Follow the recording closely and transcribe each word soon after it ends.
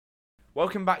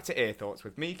Welcome back to Ear Thoughts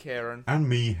with me, Kieran. And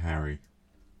me, Harry.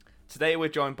 Today we're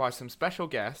joined by some special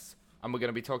guests, and we're going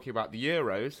to be talking about the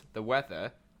Euros, the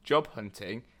weather, job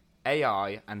hunting,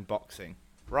 AI, and boxing.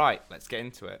 Right, let's get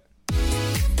into it.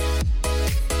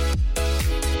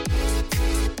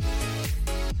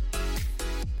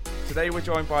 Today we're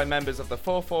joined by members of the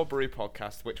 4-4 Brew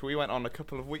podcast, which we went on a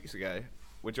couple of weeks ago.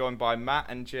 We're joined by Matt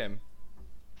and Jim.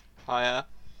 Hiya.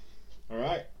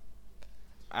 Alright.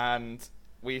 And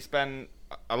we spend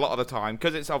a lot of the time,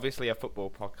 because it's obviously a football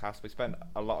podcast, we spend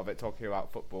a lot of it talking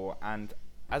about football. And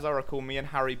as I recall, me and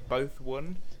Harry both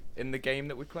won in the game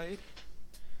that we played.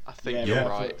 I think you're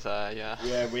right there, yeah.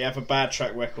 Yeah, we have a bad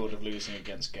track record of losing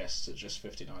against guests at just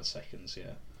 59 seconds,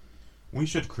 yeah. We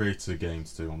should create a game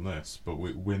to do on this, but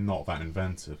we're not that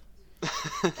inventive.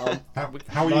 How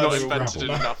are you Not at invented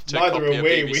Scrabble? enough to Neither copy are a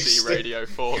we, we BBC still- Radio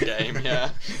 4 game, yeah.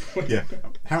 Yeah.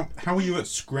 How are you at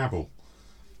Scrabble?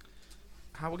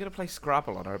 How are we going to play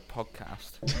Scrabble on our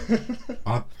podcast?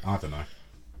 I don't know.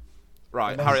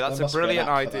 Right, There Harry, must- that's there a must be an brilliant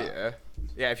app for idea.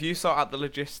 Yeah, if you sort out the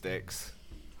logistics,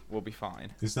 we'll be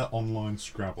fine. Is that online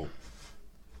Scrabble?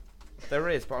 There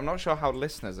is, but I'm not sure how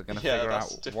listeners are going to Yeah, figure that's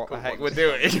out a what the difficult heck one we're to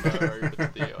doing. transfer over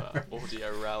to the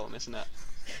audio realm, isn't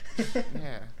it?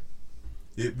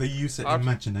 Yeah. They use their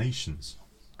imaginations.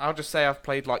 I'll just say I've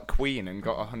played like Queen and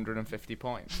got 150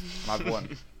 points. And I've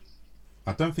won.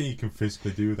 I don't think you can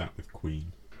physically do that with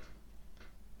Queen.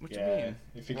 What do you Yeah, mean?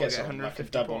 if you What, get get something like a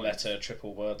 150 double points? letter,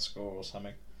 triple word score or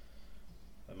something,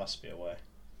 there must be a way.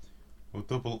 Well,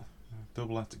 double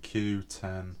letter Q,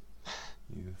 10,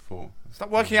 4. Stop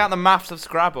working out the maths of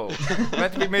Scrabble. We're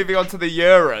meant to be moving on to the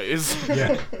Euros.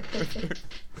 Yeah.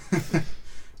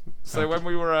 So when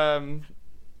we were,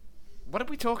 what did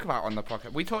we talk about on the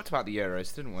podcast? We talked about the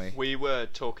Euros, didn't we? We were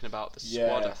talking about the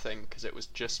squad, Yeah. I think, because it was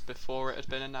just before it had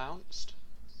been announced.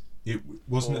 It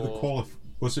wasn't it the Or-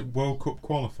 Was it World Cup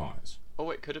qualifiers?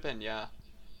 Oh, it could have been, yeah.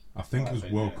 I think Might it was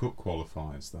have been, World yeah. Cup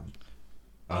qualifiers then.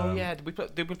 Oh yeah, did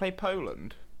we play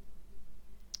Poland?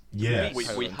 Yes. We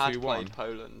Poland had 2-1. played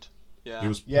Poland. Yeah. It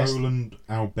was Yes. Poland,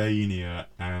 Albania,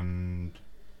 and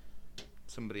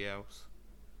Somebody else.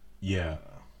 yeah,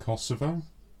 Kosovo.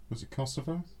 Was it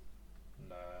Kosovo?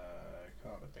 No,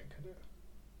 can't have been, could it?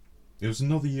 It was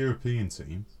another European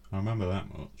team. I remember that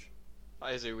much.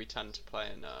 That is who we tend to play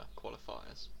in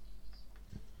qualifiers.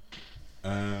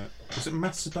 Was it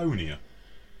Macedonia?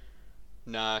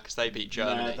 Nah, because they beat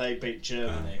Germany. No, they beat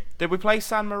Germany. Did we play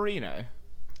San Marino?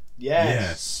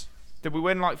 Yes. Did we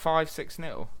win like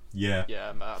 5-6-0? Yeah.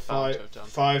 Yeah, bound to have done.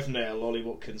 5-0, Ollie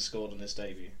Watkins scored on his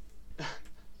debut.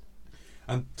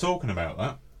 And talking about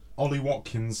that, Ollie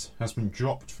Watkins has been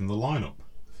dropped from the lineup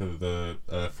for the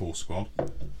full squad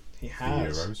He for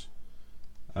has.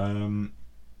 Euros.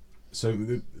 So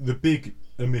the big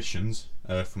omissions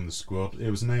from the squad. It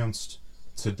was announced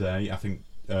today. I think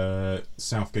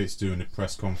Southgate's doing a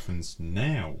press conference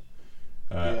now.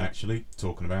 Actually,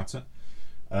 talking about it.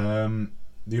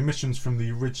 The omissions from the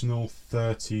original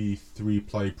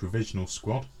 33-play provisional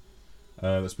squad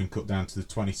that's been cut down to the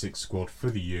 26 squad for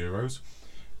the Euros.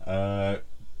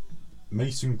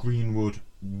 Mason Greenwood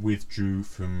withdrew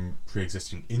from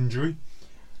pre-existing injury.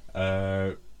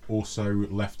 Also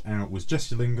left out was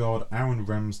Jesse Lingard, Aaron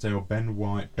Ramsdale, Ben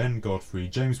White, Ben Godfrey,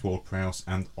 James Ward-Prowse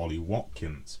and Ollie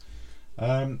Watkins.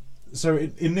 So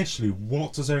initially,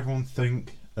 what does everyone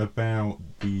think about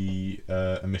the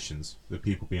omissions, the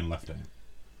people being left out?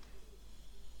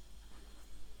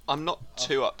 I'm not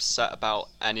too upset about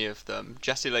any of them.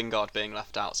 Jesse Lingard being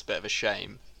left out's a bit of a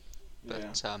shame,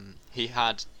 but he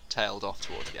had tailed off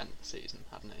towards the end of the season,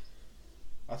 hadn't he?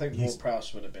 I think He's-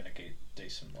 Ward-Prowse would have been a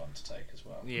decent one to take as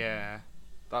well. Yeah.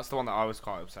 That's the one that I was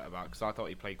quite upset about because I thought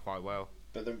he played quite well.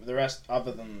 But the rest,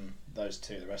 other than those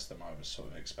two, the rest of them I was sort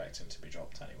of expecting to be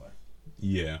dropped anyway.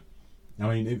 Yeah, I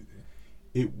mean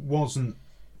it wasn't.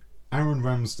 Aaron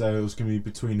Ramsdale was going to be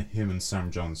between him and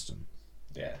Sam Johnston.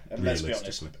 Yeah, and let's be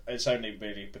honest, Realistically. it's only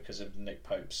really because of Nick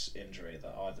Pope's injury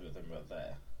that either of them were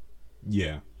there.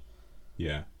 Yeah.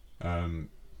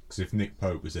 Because if Nick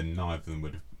Pope was in, neither of them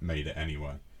would have made it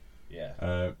anyway.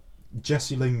 Yeah.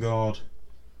 Jesse Lingard.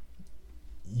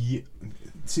 Yeah,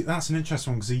 see, that's an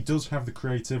interesting one because he does have the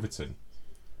creativity.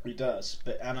 He does,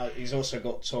 but he's also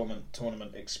got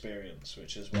tournament experience,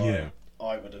 which is why Yeah.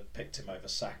 I would have picked him over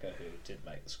Saka, who did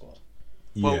make the squad.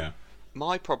 Well, Yeah.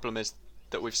 My problem is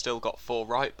that we've still got 4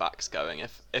 right backs going.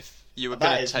 If you were That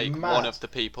going to is take mad. one of the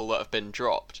people that have been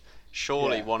dropped,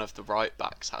 surely Yeah. one of the right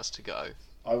backs has to go.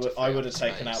 I would free have up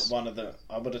taken out space. one of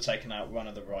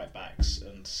the right backs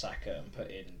and Saka and put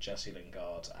in Jesse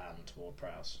Lingard and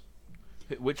Ward-Prowse.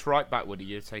 Which right back would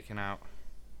you have taken out?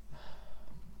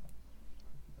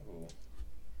 Ooh.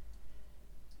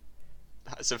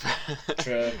 It's a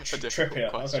Trippier.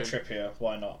 I'll go question. Trippier.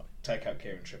 Why not? Take out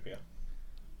Kieran Trippier.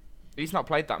 He's not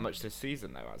played that much this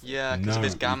season though, has he? Yeah, because of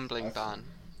his No, gambling I ban.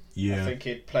 Yeah. I think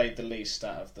he'd played the least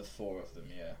out of the four of them.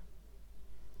 Yeah.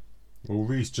 Well,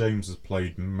 Reece James has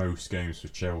played most games for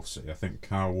Chelsea. I think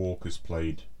Kyle Walker's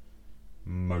played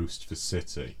most for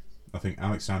City. I think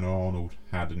Alexander Arnold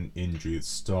had an injury at the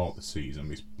start of the season,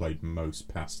 but he's played most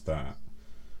past that.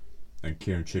 And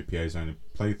Kieran Trippier's only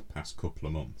played the past couple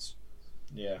of months.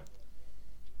 Yeah.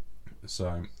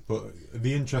 So, but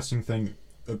the interesting thing,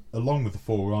 along with the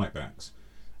four right backs,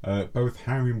 both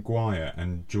Harry Maguire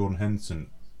and Jordan Henderson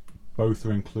both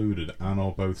are included and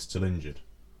are both still injured.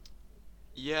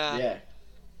 Yeah. Yeah.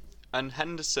 And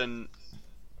Henderson,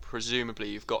 presumably,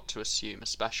 you've got to assume,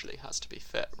 especially, has to be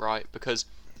fit, right? Because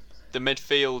the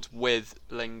midfield with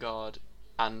Lingard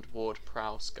and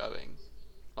Ward-Prowse going,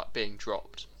 like being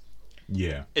dropped,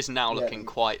 Yeah. is now Yeah. looking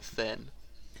quite thin.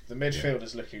 The midfield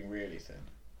is looking really thin.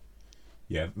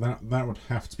 Yeah, that would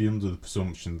have to be under the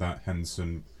presumption that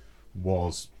Henderson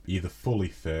was either fully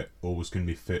fit or was going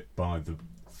to be fit by the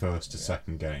first or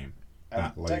second game And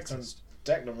at latest.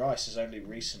 Declan Rice has only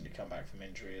recently come back from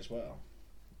injury as well.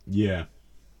 Yeah,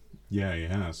 he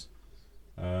has.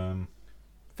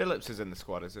 Phillips is in the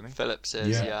squad, isn't he? Phillips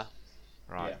is, Yeah. yeah.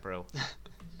 Right, Yeah. brill.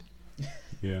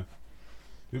 Yeah.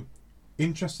 The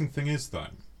interesting thing is though,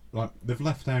 like they've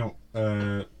left out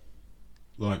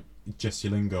like Jesse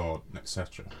Lingard,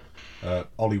 etc.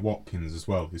 Ollie Watkins as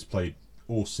well, who's played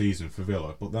all season for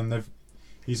Villa, but then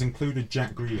he's included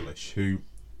Jack Grealish, who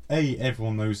A,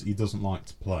 everyone knows he doesn't like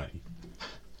to play,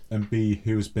 and B,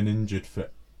 who has been injured for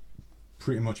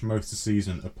pretty much most of the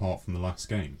season apart from the last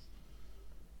game.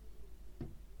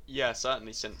 Yeah,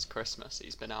 certainly since Christmas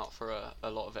he's been out for a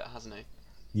lot of it, hasn't he?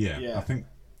 Yeah, Yeah. I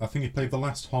think he played the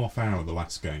last half hour of the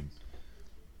last game.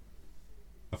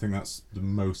 I think that's the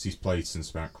most he's played since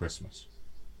about Christmas.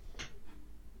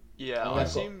 Yeah, And I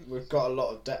assume. we've got a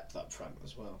lot of depth up front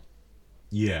as well.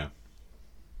 Yeah,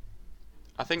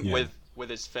 I think Yeah. with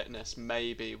his fitness,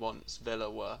 maybe once Villa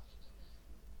were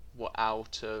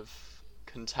out of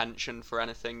contention for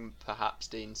anything, perhaps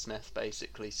Dean Smith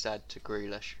basically said to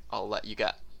Grealish, "I'll let you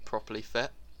get properly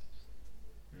fit."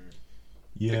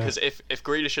 yeah. Because if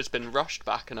Grealish has been rushed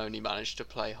back and only managed to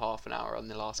play half an hour on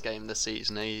the last game of the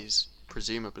season, he's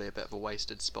presumably a bit of a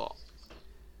wasted spot.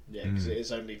 Yeah, because it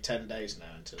is only 10 days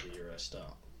now until the Euro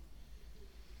start.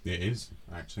 It is,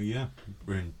 actually, yeah.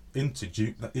 We're into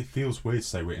June. It feels weird to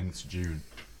say we're into June.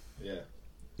 Yeah.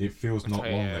 It feels not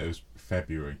tell you, long that it was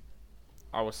February.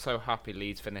 I was so happy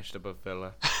Leeds finished above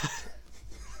Villa.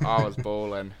 I was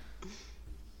balling.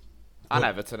 And Well-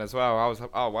 Everton as well. I was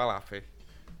well happy.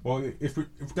 Well, if we're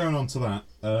going on to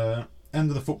that, end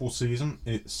of the football season,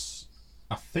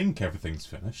 I think everything's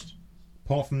finished.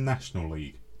 Apart from National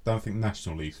League. Don't think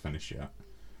National League's finished yet.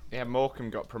 Yeah, Morecambe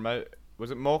got promoted. Was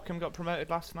it Morecambe got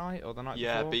promoted last night or the night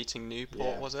Yeah, before? beating Newport,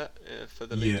 Yeah. was it, for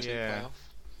the League Two Yeah. playoff?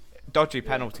 Dodgy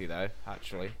penalty though,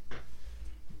 actually.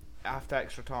 After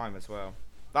extra time as well.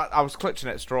 I was clutching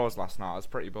at straws last night. I was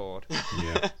pretty bored.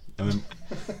 Yeah. And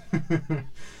then,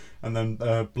 and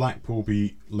then Blackpool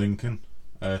beat Lincoln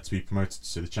to be promoted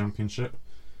to the Championship.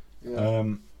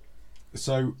 Yeah.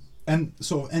 So,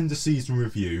 sort of end of season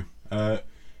review.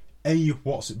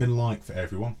 What's it been like for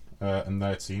everyone and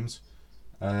their teams?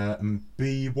 And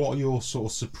B, what are your sort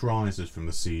of surprises from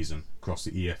the season across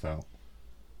the EFL?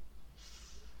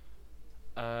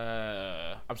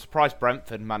 I'm surprised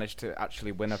Brentford managed to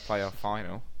actually win a playoff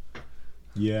final.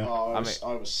 Yeah. Oh,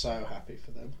 I was so happy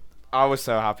for them. I was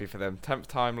so happy for them. 10th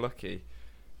time lucky.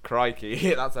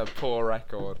 Crikey, that's a poor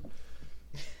record.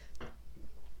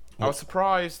 I was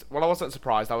surprised. Well, I wasn't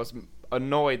surprised. I was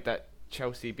annoyed that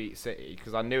Chelsea beat City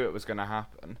because I knew it was going to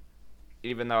happen.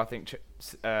 Even though I think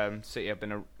City have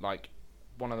been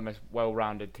one of the most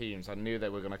well-rounded teams, I knew they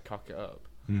were going to cock it up.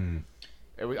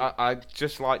 I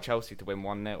just like Chelsea to win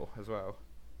 1-0 as well.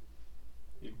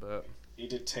 But He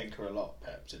did tinker a lot,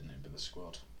 Pep, didn't he, with the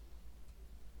squad?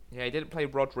 yeah, he didn't play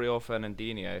Rodri or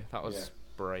Fernandinho. That was Yeah.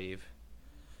 brave.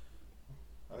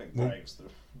 I think Well- Brave's the...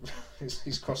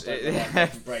 he's crossed over the line. I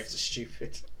think Brave's are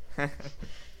stupid.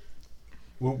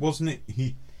 Well, wasn't it?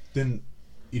 He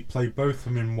played both of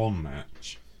them in one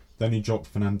match. Then he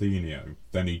dropped Fernandinho.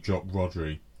 Then he dropped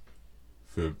Rodri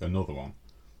for another one.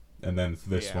 And then for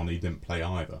this Yeah. one, he didn't play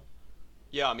either.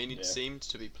 Yeah, I mean, he Yeah. seemed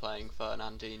to be playing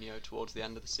Fernandinho towards the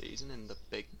end of the season in the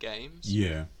big games.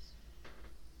 Yeah.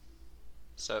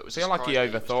 So it was. I feel like he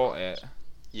surprising was overthought dropped. it.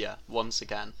 Yeah, once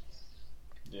again.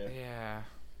 Yeah. Yeah.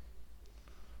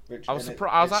 Which, I was and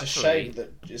surprised- I was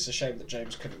it's a shame that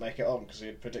James couldn't make it on because he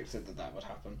had predicted that would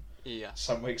happen. Yeah.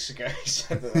 Some weeks ago he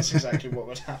said that that's exactly what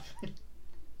would happen.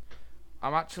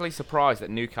 I'm actually surprised that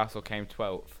Newcastle came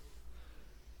 12th.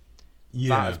 That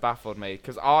Yeah, has baffled me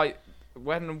because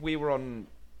when we were on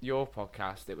your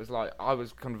podcast, it was like I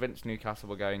was convinced Newcastle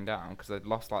were going down because they'd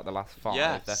lost like the last 5.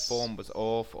 Yes. Their form was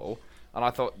awful, and I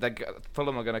thought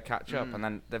Fulham are going to catch up, and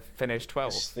then they've finished 12th.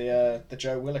 It's the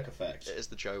Joe Willock effect. It is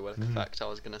the Joe Willock effect, I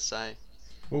was going to say.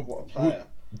 well, What a player.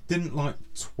 didn't like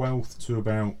 12th to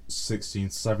about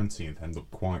 16th, 17th end up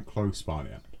quite close by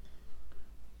the end.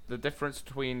 The difference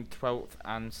between 12th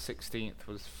and 16th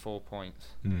was 4 points.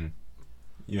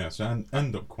 Yeah, so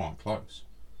end up quite close.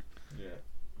 Yeah.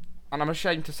 And I'm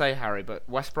ashamed to say, Harry, but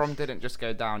West Brom didn't just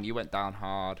go down. You went down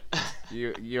hard.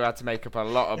 you had to make up a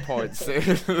lot of points.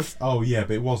 Oh yeah,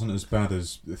 but it wasn't as bad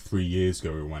as 3 years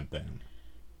ago we went down.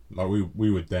 Like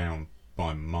we were down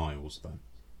by miles then.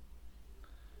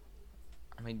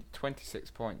 I mean,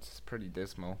 26 points is pretty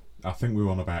dismal. I think we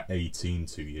were on about 18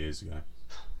 2 years ago.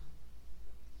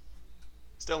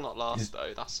 Still not last,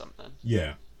 though. That's something.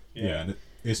 Yeah, and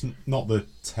it's not the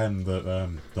 10 that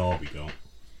Derby got.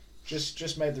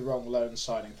 Just made the wrong loan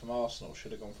signing from Arsenal.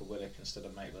 Should have gone for Willock instead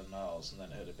of Maitland-Niles, and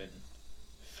then it would have been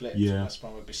flipped. Yeah. West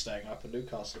Brom would be staying up, and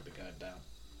Newcastle would be going down.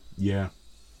 Yeah,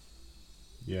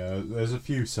 there's a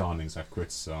few signings I've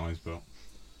criticised, but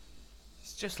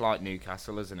It's just like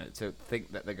Newcastle, isn't it? To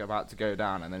think that they're about to go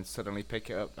down and then suddenly pick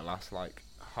it up the last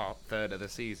third of the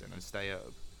season and stay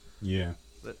up. yeah.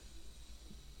 But-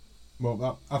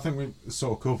 Well, I think we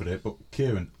sort of covered it, but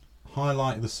Kieran,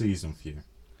 highlight of the season for you.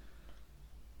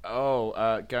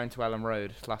 Going to Ellen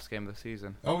Road, last game of the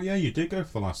season. Oh yeah, you did go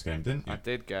for the last game, didn't you? I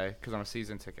did go because I'm a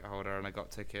season ticket holder and I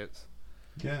got tickets.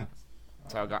 Yeah.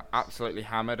 So I got absolutely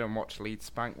hammered and watched Leeds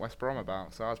spank West Brom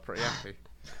about. So I was pretty happy.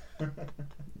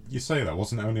 You say that,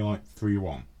 wasn't it only like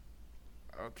 3-1?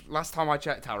 Last time I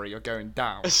checked, Harry, you're going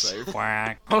down. So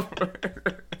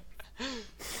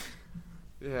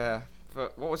yeah.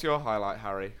 But what was your highlight,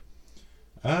 Harry?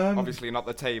 Obviously not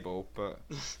the table, but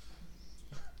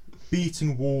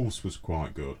Beating Wolves was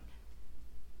quite good.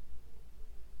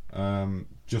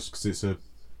 Just because it's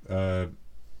a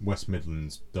West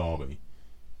Midlands derby.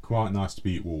 Quite nice to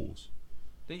beat Wolves.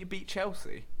 didn't you beat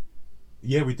Chelsea?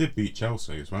 Yeah, we did beat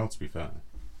Chelsea as well, to be fair.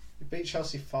 You beat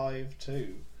Chelsea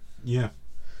 5-2. Yeah,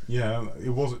 it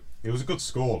was a good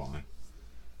scoreline.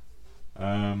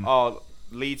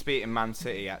 Leeds beating Man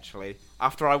City, actually.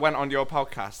 After I went on your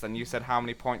podcast and you said how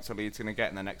many points are Leeds going to get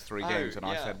in the next 3 games, and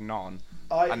I yeah. said none.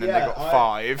 And then they got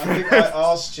 5. I think I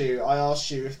asked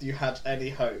you if you had any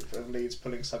hope of Leeds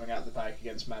pulling something out of the bag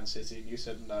against Man City, and you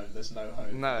said no, there's no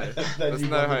hope. No, then there's you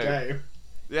no won the hope. game.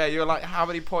 Yeah, you were like, how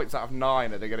many points out of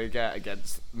 9 are they going to get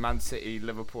against Man City,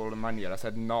 Liverpool and Man United? I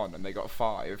said none, and they got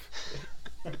 5.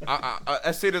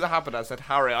 As soon as it happened, I said,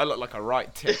 Harry, I look like a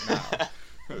right tit now.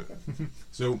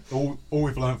 So all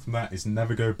we've learned from that is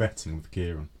never go betting with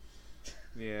Kieran.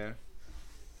 Yeah.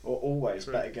 Or always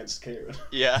bet against Kieran.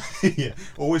 Yeah. Yeah,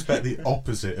 always bet the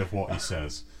opposite of what he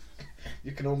says.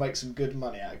 You can all make some good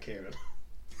money out of Kieran.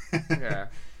 Yeah.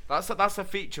 That's a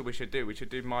feature we should do. We should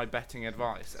do my betting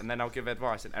advice, and then I'll give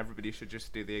advice, and everybody should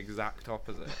just do the exact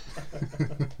opposite.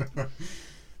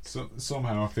 So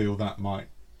somehow I feel that might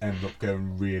end up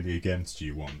going really against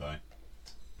you one day.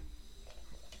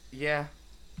 Yeah,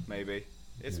 maybe.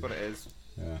 It's what it is.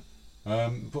 Yeah.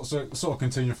 But so sort of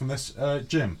continue from this.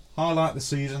 Jim, highlight of the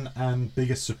season and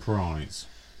biggest surprise.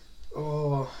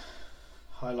 Oh,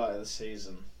 highlight of the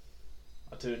season.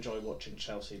 I do enjoy watching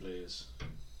Chelsea lose.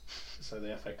 So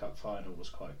the FA Cup final was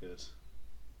quite good.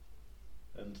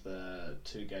 And the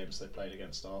 2 games they played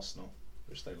against Arsenal,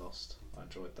 which they lost. I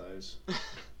enjoyed those.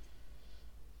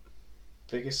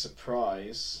 Biggest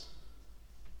surprise?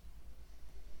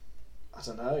 I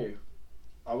don't know.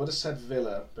 I would have said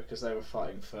Villa because they were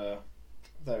fighting for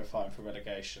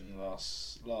relegation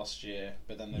last year,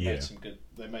 but then they made some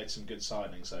good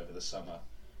signings over the summer.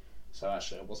 So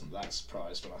actually, I wasn't that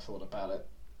surprised when I thought about it.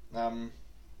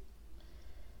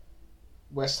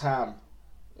 West Ham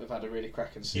have had a really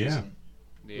cracking season.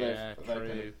 Yeah, They've been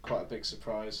true. quite a big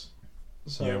surprise.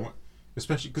 So Yeah,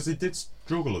 especially because they did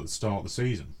struggle at the start of the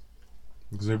season.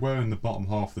 Because they were in the bottom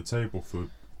half of the table for the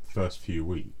first few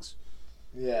weeks.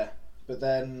 yeah, but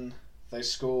then they've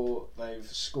scored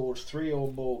 3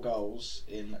 or more goals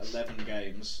in 11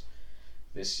 games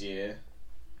this year.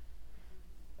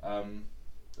 And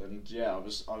yeah, I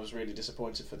was really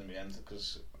disappointed for them in the end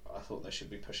because I thought they should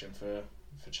be pushing for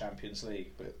Champions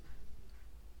League, but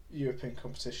European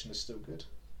competition is still good.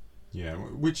 Yeah,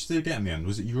 which did they get in the end?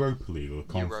 Was it Europa League or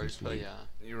Conference Europa, League?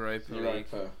 yeah. Europa League.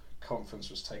 Europa Conference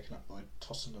was taken up by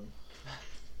Tottenham.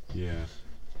 Yeah.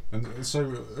 And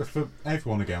so for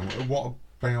everyone again, what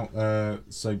about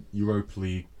say Europa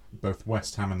League? Both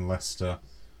West Ham and Leicester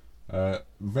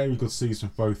Very good season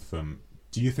for both of them.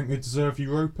 Do you think they deserve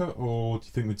Europa, or do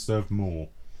you think they deserve more?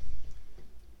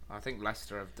 I think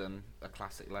Leicester have done a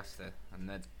classic Leicester, and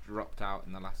they've dropped out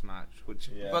in the last match.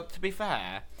 Yeah. But to be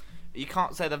fair, you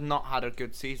can't say they've not had a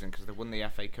good season because they've won the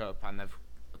FA Cup and they've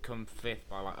come 5th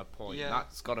by like a point. Yeah.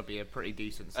 That's got to be a pretty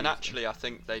decent season. And actually, I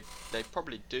think they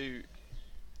probably do,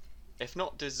 if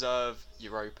not deserve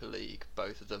Europa League,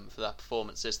 both of them, for their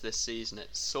performances this season.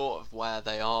 It's sort of where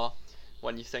they are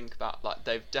when you think about, like,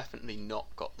 they've definitely not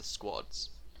got the squads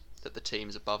that the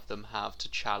teams above them have to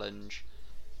challenge,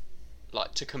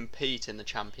 like, to compete in the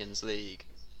Champions League.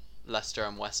 Leicester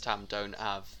and West Ham don't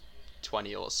have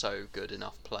 20 or so good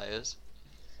enough players,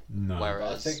 No.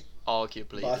 whereas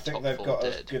arguably But I the think top they've 4 got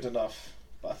did. good enough.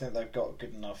 But I think they've got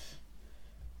good enough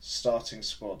starting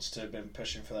squads to have been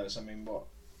pushing for those. I mean,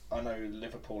 I know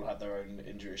Liverpool had their own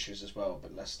injury issues as well,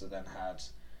 but Leicester then had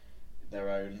their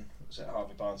own. Was it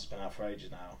Harvey Barnes has been out for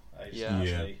ages now? Yeah.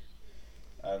 Actually.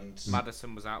 And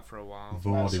Madison was out for a while.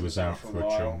 Vardy Madison was out for a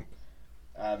while. chunk.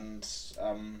 And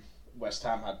West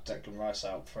Ham had Declan Rice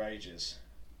out for ages.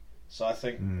 So I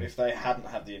think Mm. if they hadn't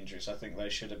had the injuries, I think they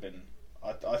should have been.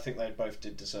 I think they both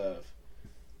did deserve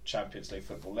Champions League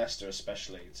football. Leicester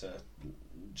especially to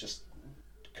just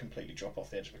completely drop off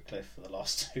the edge of a cliff for the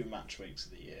last 2 match weeks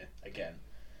of the year again.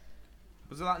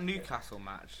 Was it that Newcastle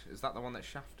match? Is that the one that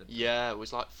shafted? Yeah, it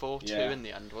was like 4-2 Yeah. in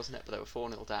the end, wasn't it? But they were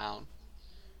 4-0 down.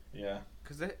 Yeah,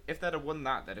 Because if they'd have won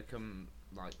that, they'd have come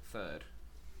like 3rd.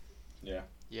 yeah.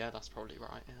 Yeah, that's probably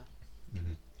right, yeah.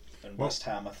 Mhm. And Well- West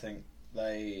Ham, I think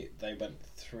they went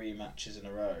 3 matches in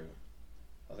a row.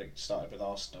 I think it started with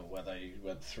Arsenal where they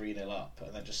went 3-0 up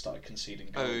and then just started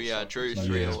conceding goals. Oh yeah, like drew it was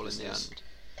 3 Yeah. all in the end.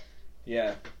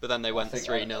 Yeah, But then they I went think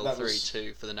 3-0, that was-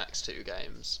 3-2 for the next 2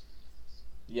 games.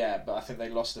 yeah, but I think they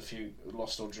lost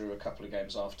or drew a couple of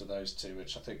games after those 2,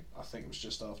 which I think it was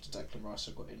just after Declan Rice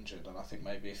had got injured, and I think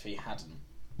maybe if he hadn't,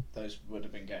 those would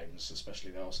have been games,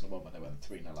 especially the Arsenal one when they went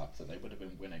 3-0 up, that they would have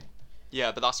been winning.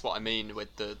 Yeah, but that's what I mean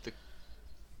with the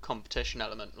competition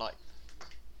element. Like,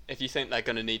 if you think they're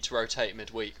going to need to rotate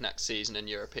midweek next season in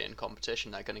European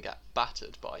competition, they're going to get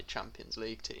battered by Champions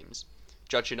League teams,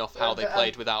 judging off how they But,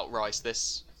 played without Rice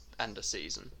this end of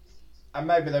season. And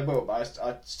maybe they will, but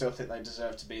I still think they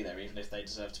deserve to be there, even if they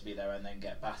deserve to be there and then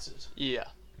get battered. Yeah.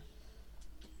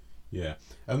 Yeah.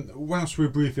 And whilst we're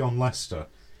briefly on Leicester,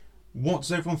 what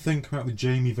does everyone think about the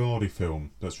Jamie Vardy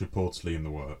film that's reportedly in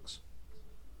the works?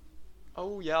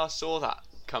 Oh yeah, I saw that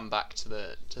come back to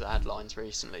the headlines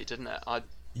recently, didn't it?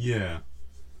 Yeah.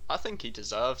 I think he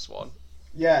deserves one.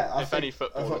 Yeah, If any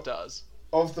footballer does.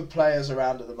 Of the players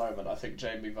around at the moment, I think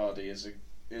Jamie Vardy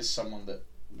is someone that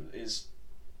is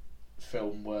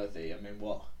film worthy. I mean,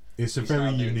 It's a He's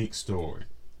very now the- unique story.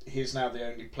 he's now the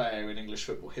only player in English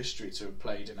football history to have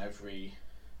played in every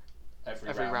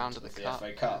round of the Cup,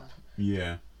 FA Cup,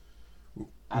 Yeah.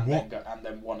 and What?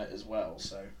 then won it as well.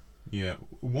 So Yeah.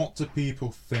 What do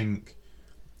people think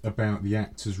about the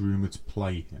actors rumoured to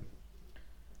play him?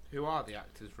 Who are the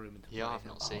actors rumoured to play Yeah, I've him?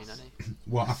 not seen any.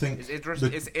 Well, I think Is Idris,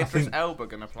 the- is I Idris think- Elba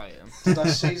going to play him? did I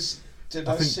see? Did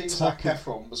I I think see Zac top-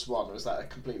 Efron was one, or is that a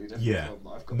completely different Yeah. film that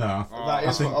I've got? No, That I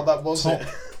is think what, that was top, it.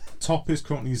 top is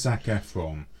currently Zac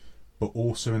Efron, but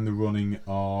also in the running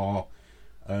are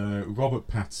Robert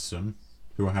Pattinson,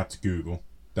 who I had to Google.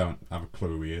 Don't have a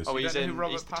clue who he is. Oh, You he's don't know in. who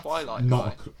Robert He's the Pattinson- Twilight Not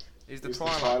guy. a cl- He's the He's the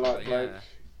Twilight, Twilight bloke, bloke.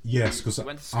 yes, because He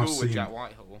went to I've school with seen. Jack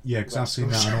Whitehall. Yeah, because I've seen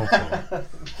that an awful lot.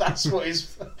 That's what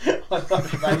his.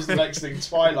 That was the next thing.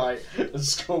 Twilight and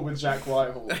School with Jack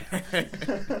Whitehall.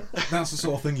 That's the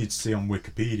sort of thing you'd see on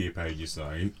Wikipedia pages,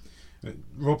 though.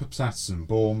 Robert Pattinson,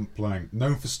 born blank,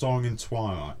 known for starring in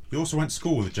Twilight. He also went to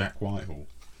school with Jack Whitehall.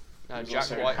 No, He was Jack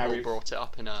also in Whitehall Harry- brought it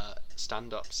up in a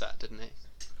stand-up set, didn't he?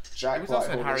 Jack He was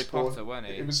also in Whitehall Harry was born- Potter, wasn't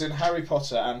he? It was in Harry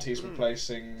Potter, and he's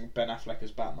replacing Ben Affleck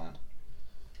as Batman.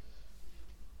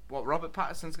 What, Robert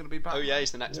Pattinson's going to be back? Oh yeah,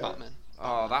 he's the next Yeah. Batman.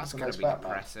 Oh, that's the going next to be Batman.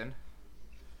 depressing.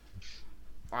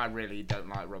 I really don't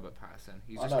like Robert Pattinson.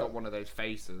 He's I just know. got one of those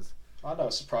faces. I know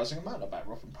a surprising amount about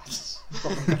Robin Pattinson.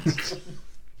 Robin Pattinson.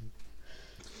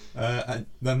 And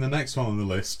then the next one on the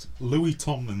list, Louis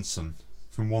Tomlinson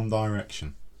from One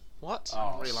Direction. What? I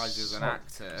didn't realise he was an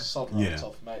actor. Sod Yeah. right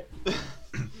off, mate.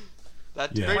 They're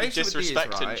Yeah. really Place with these,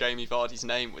 disrespecting right? Jamie Vardy's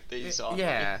name with these, aren't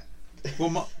Yeah. Well,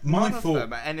 my None of thought.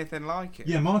 them are anything like it.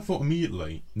 Yeah, my thought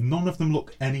immediately, none of them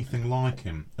look anything like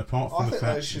him, apart I from the think they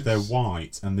fact should- they're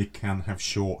white and they can have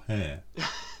short hair.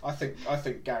 I think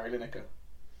Gary Lineker.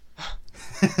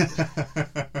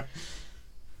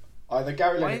 Either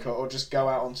Gary Why- Lineker or just go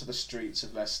out onto the streets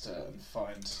of Leicester and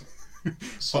find someone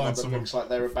Find that someone. looks like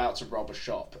they're about to rob a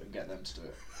shop and get them to do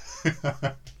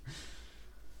it.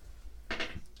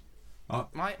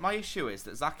 My issue is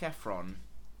that Zac Efron,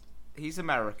 he's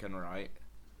American, right?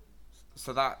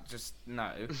 So that just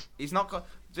no, he's not got.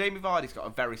 Jamie Vardy's got a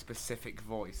very specific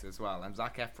voice as well, and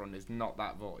Zac Efron is not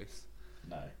that voice.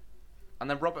 No. And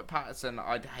then Robert Pattinson,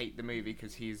 I'd hate the movie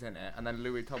because he's in it, and then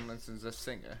Louis Tomlinson's a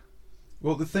singer.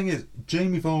 Well, the thing is,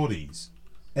 Jamie Vardy's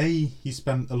A, he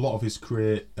spent a lot of his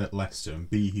career at Leicester, and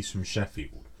B, he's from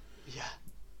Sheffield. Yeah.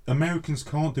 Americans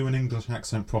can't do an English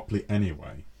accent properly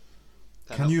anyway.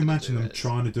 They're Can not you gonna imagine do them it.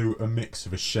 trying to do a mix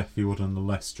of a Sheffield and a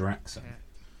Leicester accent?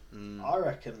 Mm. I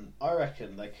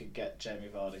reckon they could get Jamie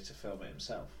Vardy to film it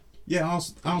himself. Yeah, I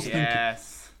was thinking,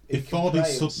 Yes. He If can Vardy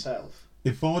play sub- himself.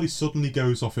 if Vardy suddenly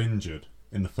goes off injured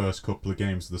in the first couple of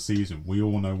games of the season, we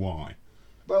all know why.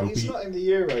 Well, He'll he's be- not in the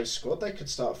Euros squad. They could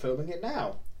start filming it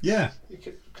now. Yeah, You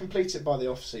could complete it by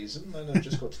the off season. Then they've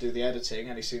just got to do the editing.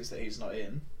 Any scenes that he's not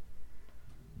in.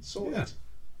 Sorted. Yeah.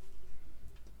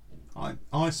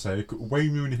 I say,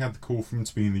 Wayne Rooney had the call for him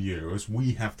to be in the Euros.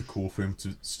 We have the call for him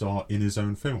to start in his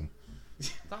own film.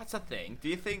 That's a thing. Do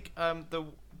you think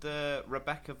the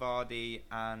Rebecca Vardy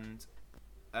and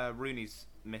Rooney's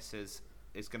missus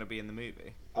is going to be in the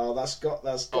movie? Oh, that's got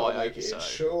I to make hope it so. in,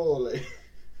 surely.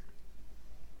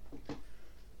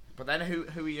 But then who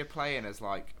are you playing as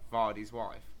like Vardy's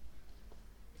wife?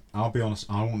 I'll be honest,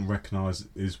 I wouldn't recognise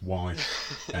his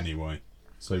wife anyway.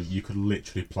 So you could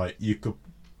literally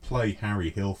play Harry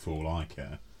Hill for all I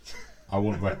care. I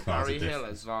wouldn't recognise Harry the Hill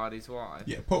difference. as Vardy's wife.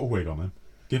 Yeah, put a wig on him.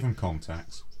 Give him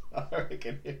contacts. I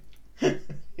reckon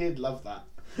he'd love that.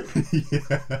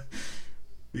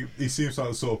 Yeah. He seems like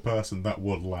the sort of person that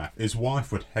would laugh. His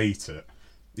wife would hate it.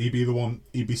 He'd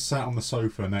be sat on the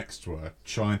sofa next to her,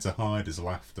 trying to hide his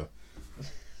laughter.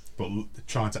 But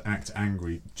trying to act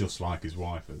angry just like his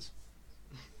wife is.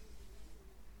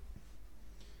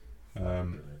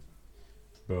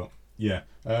 But, yeah.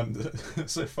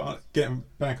 So, getting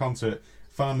back onto it.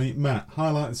 Finally, Matt,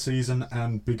 highlight of the season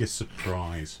and biggest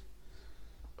surprise.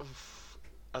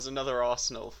 As another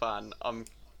Arsenal fan, I'm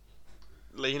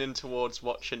leaning towards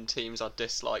watching teams I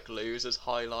dislike lose as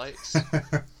highlights.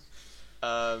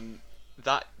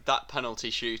 That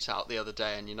penalty shootout the other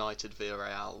day in United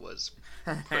Villarreal was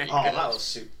pretty Oh, good.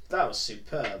 that was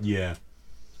superb. Yeah.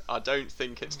 I don't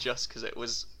think it's just because it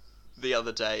was the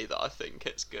other day that I think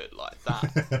it's good like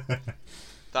that.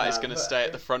 That is going to but- stay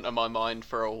at the front of my mind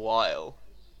for a while.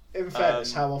 In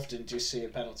fairness, Um, how often do you see a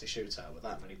penalty shootout with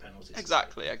that many penalties?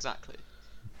 Exactly.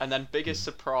 And then biggest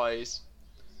surprise,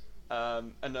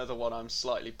 another one I'm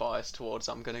slightly biased towards.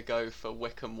 I'm going to go for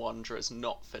Wycombe Wanderers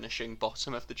not finishing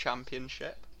bottom of the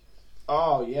Championship.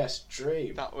 Oh yes,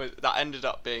 dream. That ended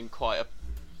up being quite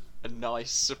a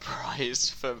nice surprise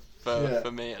for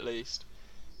me at least.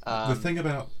 The thing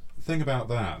about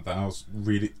that I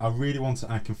really wanted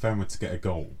Akinfenwa to get a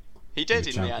goal. He did the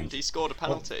in the end. Championship. He scored a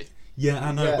penalty. Yeah,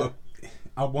 I know, Yeah. but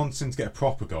I want him to get a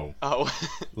proper goal. Oh,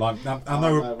 Like I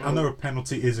no, know a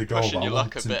penalty is a goal. pushing but your I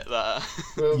luck want a him- bit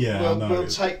there. Yeah, I know. We'll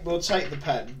take the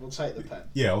pen. We'll take the pen.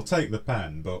 Yeah, I'll take the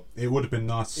pen, but it would have been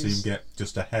nice to see him get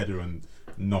just a header and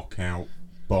knock out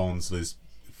Barnsley's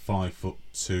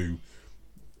 5'2"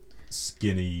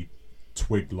 skinny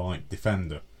twig-like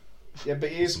defender. Yeah, but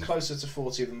he is closer to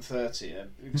 40 than 30.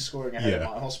 Scoring a header Yeah.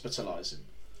 might hospitalise him.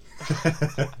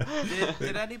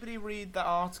 Did anybody read the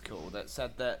article that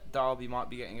said that Derby might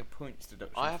be getting a points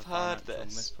deduction? I have for heard financial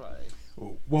this. misplay?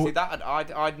 Well, See,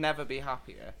 I'd never be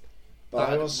happier. But I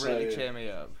That'd also, really cheer me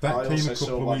up. that I came also a saw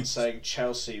couple of one weeks. saying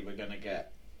Chelsea were going to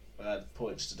get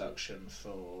points deduction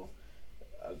for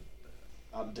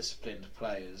undisciplined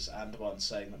players, and one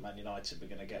saying that Man United were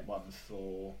going to get one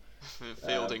for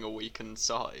Fielding a weakened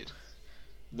side.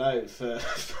 for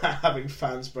having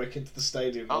fans break into the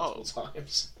stadium Oh. multiple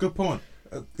times. Good point.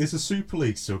 Is the Super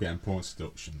League still getting points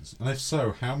deductions? And if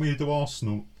so, how many do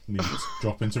Arsenal need to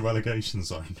drop into relegation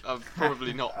zone?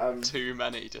 Probably not Um, too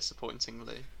many,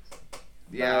 disappointingly.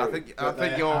 Yeah, No, I think but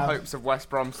they your have- hopes of West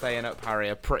Brom staying up, Harry,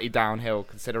 are pretty downhill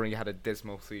considering you had a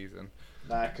dismal season.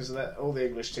 Nah, because all the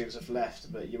English teams have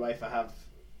left, but UEFA have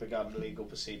begun legal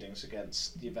proceedings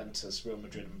against Juventus, Real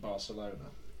Madrid, and Barcelona.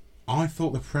 I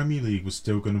thought the Premier League was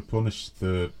still going to punish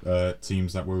the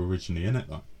teams that were originally in it,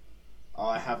 though.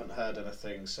 I haven't heard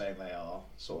anything saying they are,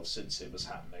 sort of since it was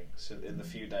happening. So in the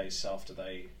few days after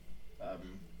they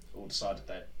all decided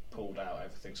they pulled out,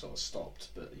 everything sort of stopped.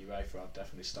 But UEFA have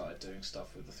definitely started doing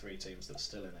stuff with the three teams that are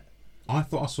still in it. I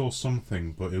thought I saw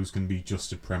something, but it was going to be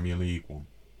just a Premier League one.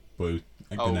 But it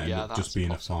was going to end up that's just being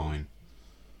possible. a fine.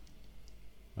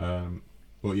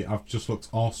 But yeah, I've just looked.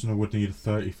 Arsenal would need a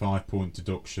 35-point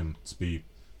deduction to be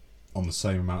on the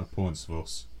same amount of points as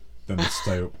us. Then they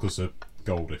stay up because of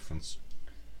goal difference.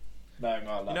 Knowing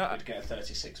our luck, You know, we'd get a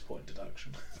 36-point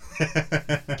deduction.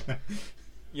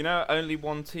 You know, only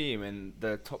one team in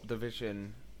the top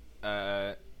division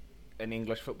in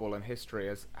English football in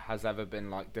history has ever been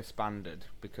like disbanded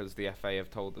because the FA have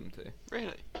told them to.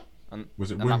 Really? And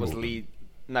Was it and that was Wimbledon? Leeds.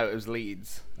 No, it was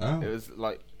Leeds. Oh.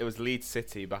 It was Leeds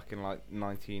City back in like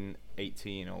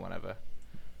 1918 or whatever.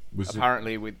 Was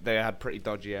Apparently, they had pretty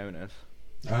dodgy owners,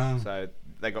 it? so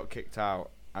they got kicked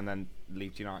out, and then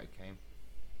Leeds United came.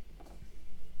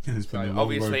 It's been a So long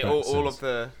obviously, road back all since.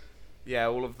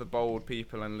 all of the bold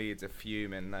people in Leeds are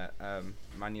fuming that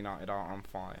Man United aren't on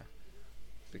fire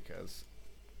because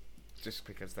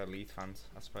they're Leeds fans,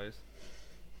 I suppose.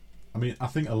 I mean, I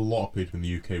think a lot of people in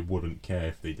the UK wouldn't care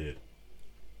if they did,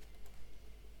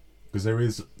 because there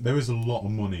is a lot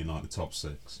of money in like the top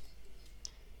six.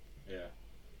 Yeah.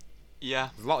 Yeah.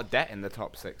 There's a lot of debt in the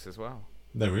top six as well.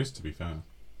 There is, to be fair.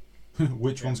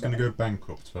 Which Yeah, one's going to but- go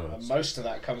bankrupt And first? most of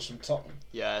that comes from Tottenham.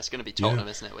 Yeah, it's going to be Tottenham,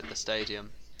 isn't it, with the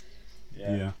stadium?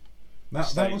 Yeah. That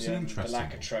was an Stadium, interesting The lack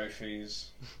of one. trophies.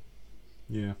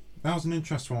 Yeah. That was an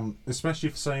interesting one, especially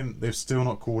for saying they've still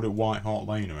not called it White Hart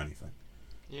Lane or anything.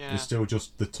 Yeah. It's still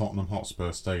just the Tottenham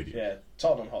Hotspur Stadium. Yeah,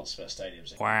 Tottenham Hotspur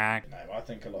Stadium's a Quack. good name. I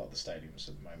think a lot of the stadiums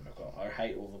at the moment have got. I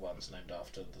hate all the ones named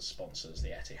after the sponsors, the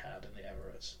Etihad and the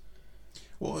Emirates.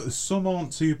 Well, some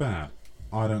aren't too bad.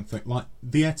 I don't think. Like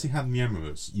the Etihad and the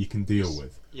Emirates, you can deal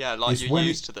with. Yeah, like you're when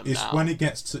used to them it's now. when it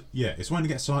gets to it's when it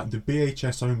gets to like the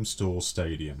BHS Home Store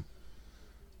Stadium,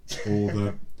 or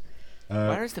the.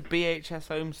 Where is the BHS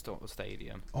Home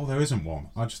Stadium? Oh, there isn't one.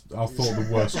 I thought the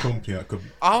worst company that could.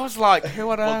 I was like, who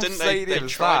on Well, earth didn't they stadium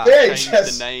is try that? to change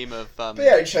VHS. the name of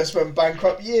BHS went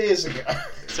bankrupt years ago.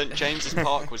 St James's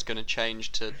Park was going to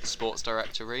change to Sports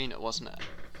Direct Arena, wasn't it?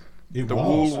 It The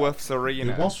was. Woolworths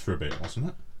Arena. It was for a bit, wasn't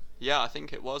it? Yeah, I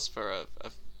think it was for a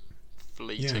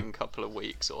fleeting couple of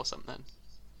weeks or something.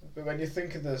 But when you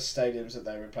think of the stadiums that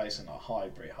they're replacing, like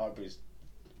Highbury's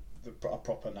a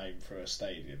proper name for a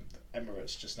stadium.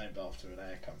 Emirates just named after an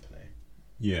air company.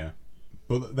 Yeah,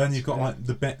 but then you've got like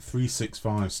the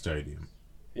Bet365 Stadium.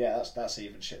 Yeah, that's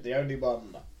even shit. The only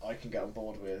one I can get on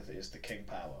board with is the King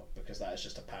Power because that is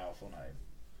just a powerful name.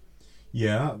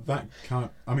 Yeah, that kind.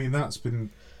 I mean, that's been.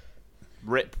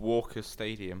 Rip Walker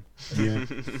Stadium. Yeah.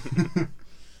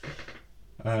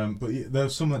 But yeah,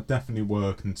 there's some that definitely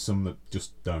work and some that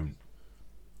just don't.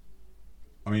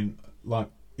 I mean, like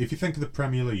if you think of the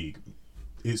Premier League,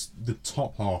 it's the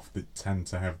top half that tend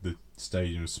to have the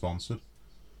stadium sponsored.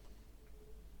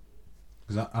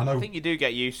 Because I know. I think you do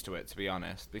get used to it, to be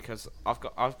honest, because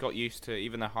I've got used to,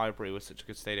 even though Highbury was such a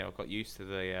good stadium, I've got used to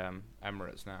the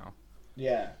Emirates now.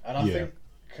 Yeah, and I Yeah. think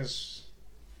because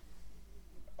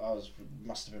I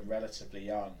must have been relatively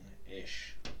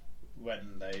young-ish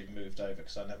when they moved over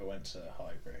because I never went to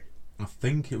Highbury. I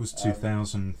think it was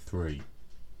 2003.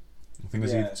 I think it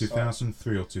was yeah, either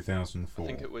 2003 or 2004. I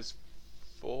think it was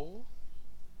 4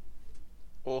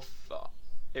 or 5.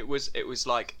 It was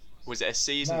like, was it a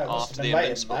season No, it must after have the been later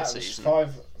than Invincible that. It was season?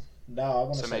 5. No, I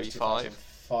want to So say maybe it was 5?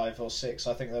 2005 or 6.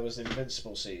 I think there was the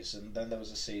Invincible season. Then there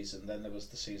was a season. Then there was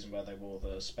the season where they wore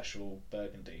the special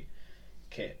burgundy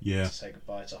kit Yeah. to say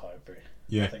goodbye to Highbury.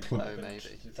 Yeah, I think it clo- might have been maybe.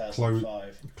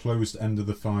 2005. closed end of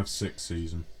the 5-6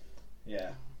 season.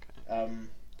 Yeah.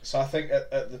 So I think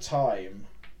at the time,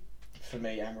 for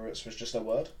me, Emirates was just a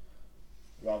word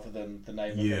rather than the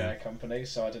name of Yeah. the air company.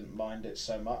 So I didn't mind it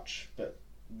so much. But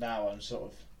now I'm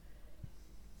sort of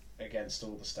against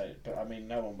all the state. But I mean,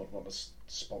 no one would want to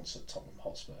sponsor Tottenham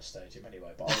Hotspur Stadium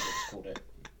anyway. But I would have just called it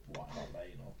White Hart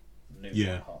Lane or New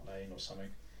Yeah. White Hart Lane or something.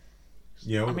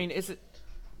 Yeah, I mean, is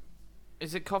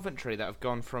it Coventry that have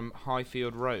gone from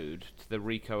Highfield Road to the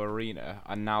Ricoh Arena,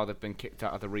 and now they've been kicked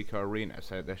out of the Ricoh Arena,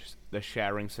 so they're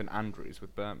sharing St Andrews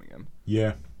with Birmingham?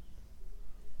 yeah.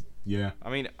 I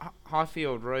mean,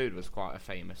 Highfield Road was quite a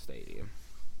famous stadium.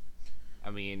 I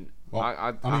mean, Well, I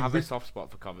I mean, have a soft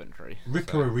spot for Coventry.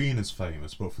 Ricoh so- Arena's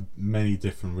famous, but for many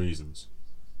different reasons.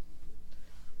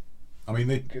 I mean,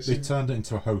 they turned it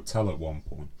into a hotel at one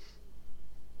point.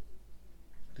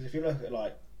 Because if you look at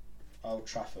like Old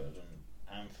Trafford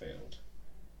and Anfield,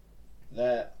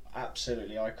 they're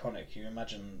absolutely iconic. You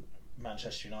imagine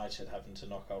Manchester United having to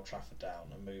knock Old Trafford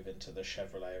down and move into the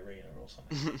Chevrolet Arena or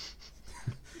something.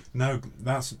 No,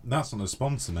 that's not a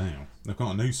sponsor now. They've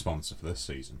got a new sponsor for this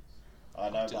season. I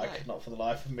know, Do but I they? could not for the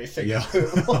life of me think Yeah, who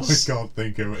it I was. can't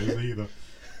think who it is either.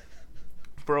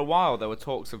 For a while, there were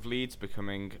talks of Leeds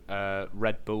becoming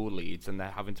Red Bull Leeds, and they're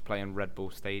having to play in Red Bull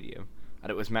Stadium, and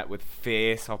it was met with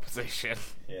fierce opposition.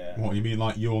 Yeah. What, you mean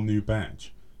like your new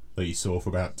badge that you saw for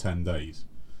about 10 days?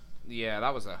 Yeah,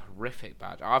 that was a horrific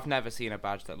badge. I've never seen a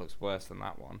badge that looks worse than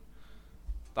that one.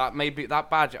 That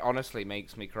badge honestly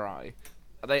makes me cry.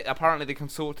 They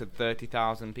consulted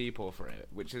 30,000 people for it,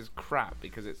 which is crap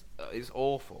because it's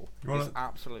awful. Well, it's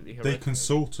absolutely They horrific.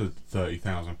 consulted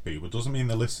 30,000 people. Doesn't mean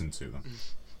they listened to them.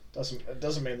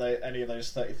 Doesn't mean any of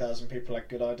those 30,000 people had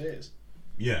good ideas.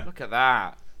 Yeah. Look at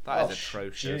that. That is Oh,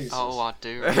 atrocious. Jesus. Oh, I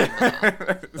do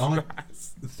remember that.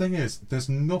 The thing is, there's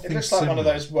nothing It looks similar. like one of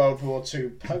those World War II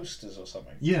posters or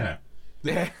something. Yeah.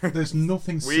 There's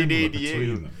nothing We similar need between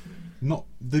you. them. Not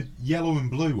the yellow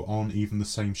and blue aren't even the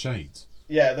same shades.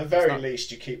 Yeah, at the very not- least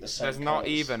you keep the same. There's not colours.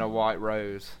 even a white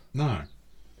rose. No.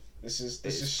 This is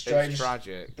It's strange.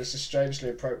 tragic. This is strangely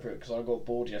appropriate because I got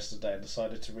bored yesterday and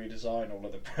decided to redesign all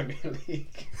of the Premier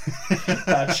League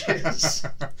badges.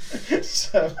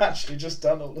 So I've actually just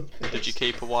done all of this. Did you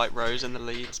keep a white rose in the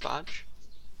Leeds badge?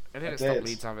 I didn't I stop did.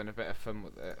 Leeds having a bit of fun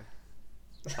with it.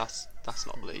 That's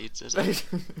not Leeds, is it?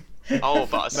 Oh,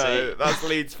 but I see. No, that's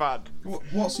Leeds fan.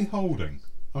 What's he holding?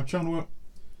 I'm trying to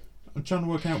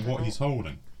work out what he's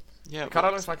holding. Yeah, It kind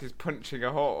of but- looks like he's punching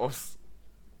a horse.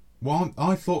 Well,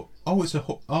 I thought,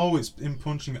 it's him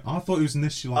punching. I thought it was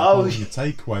initially like Oh. holding a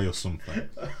takeaway or something.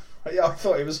 Yeah, I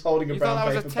thought he was holding a You brown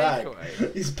thought that paper was a bag.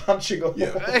 takeaway? He's punching a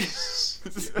Yeah. horse.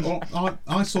 Well,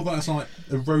 I saw that as like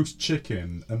a roast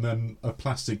chicken and then a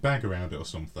plastic bag around it or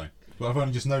something. But I've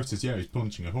only just noticed, yeah, he's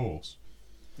punching a horse.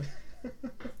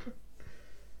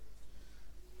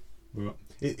 But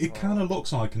it kind of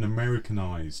looks like an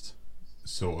Americanized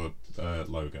sort of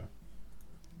logo.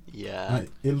 yeah.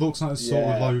 It looks like a sort of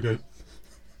Yeah. logo.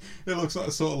 It looks like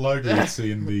the sort of logo you'd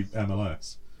see in the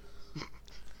MLS.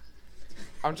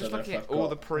 I'm just Don't know looking if at I've all got-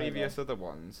 the previous other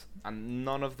ones, and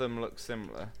none of them look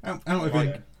similar. Out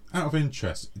Like- of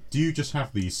interest, do you just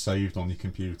have these saved on your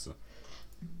computer?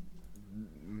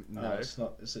 No. No, it's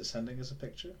not. Is it sending us a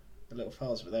picture? The little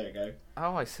files, but there you go.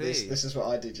 Oh, I see. This is what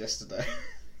I did yesterday.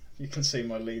 You can see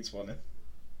my Leeds one.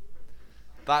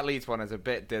 That Leeds one is a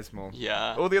bit dismal.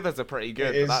 Yeah. All the others are pretty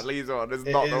good, It is- but that Leeds one is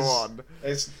it not the is- one.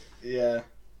 It's yeah.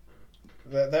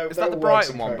 Is that the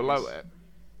Brighton one below it?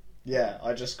 Yeah,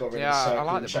 I just got rid Yeah, of I the circle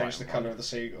like and the changed the Brighton colour one. of the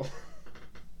seagull.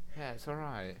 Yeah, it's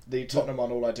alright. The Tottenham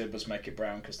one, all I did was make it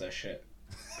brown because they're shit.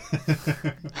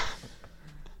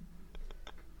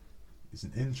 It's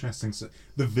an interesting.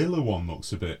 The Villa one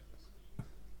looks a bit.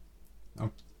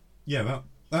 Yeah,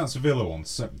 that's Villa one.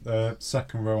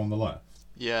 Second row on the left.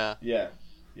 Yeah. Yeah,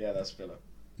 that's Villa.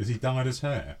 Has he dyed his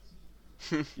hair?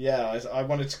 Yeah, I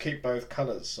wanted to keep both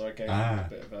colours, so I gave him a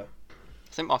bit of a.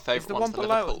 I think my Is favourite the one's one the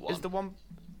below? Liverpool one. Is the one?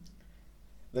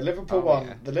 The Liverpool Oh, one.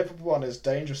 yeah. The Liverpool one is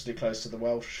dangerously close to the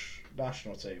Welsh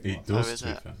national team. It one. does, is to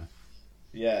be it? fair.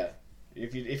 Yeah,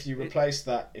 if you replace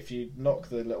that, if you knock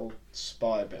the little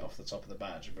spire bit off the top of the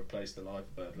badge and replace the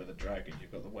live bird with a dragon,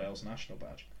 you've got the Wales national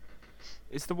badge.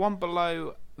 Is the one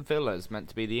below Villa's meant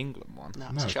to be the England one? No,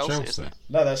 No, it's Chelsea, isn't it?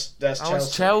 No, that's Oh, Chelsea.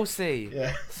 it's Chelsea.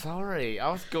 Yeah. Sorry, I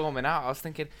was gorming out. I was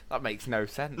thinking that makes no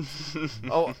sense.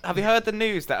 Oh, have you heard the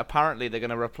news that apparently they're going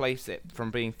to replace it from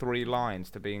being 3 lions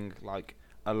to being like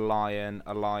a lion,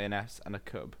 a lioness, and a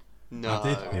cub? No. I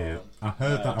did hear. I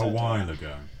heard No, that a don't do while that.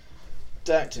 ago.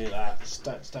 Don't do that.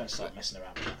 Don't start messing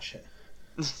around with that shit.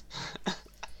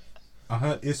 I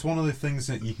heard it's one of the things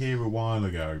that you hear a while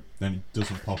ago, then it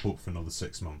doesn't pop up for another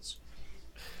 6 months.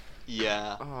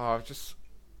 Yeah. Oh,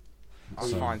 I'll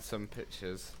So- find some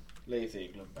pictures. Leave the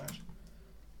England badge.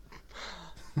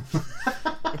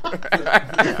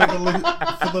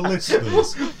 For the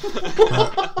listeners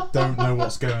that don't know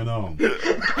what's going on,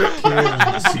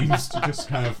 Kieran seems to just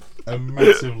have a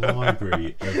massive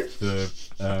library of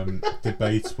the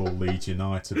debatable Leeds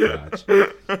United badge,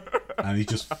 and he's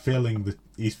just filling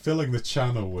the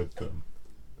channel with them.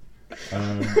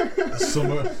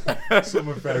 Some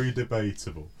are very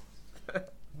debatable,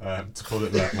 to put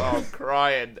it that way. Oh, I'm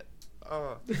crying.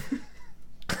 Oh.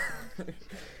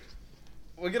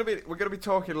 We're gonna be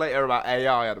talking later about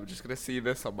AI, and I'm just gonna see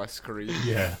this on my screen.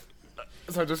 Yeah.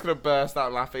 So I'm just gonna burst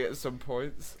out laughing at some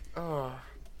points. Oh,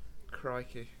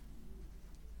 crikey.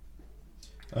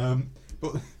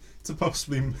 But to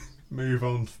possibly move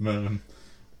on from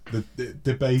the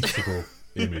debatable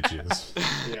images,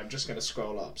 Yeah, I'm just going to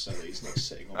scroll up so that he's not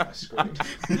sitting on my screen.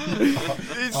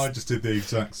 I just did the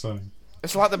exact same.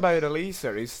 It's like the Mona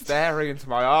Lisa. He's staring into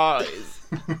my eyes.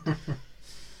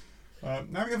 Have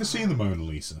you ever seen the Mona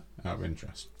Lisa? Out of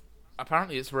interest.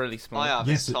 Apparently, it's really small. I have.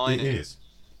 Yes, It's tiny. it is.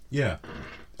 Yeah,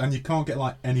 and you can't get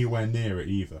like anywhere near it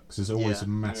either because there's always Yeah. a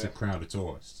massive Yeah. crowd of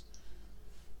tourists.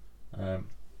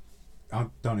 I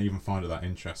don't even find it that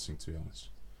interesting, to be honest.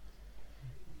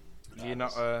 You're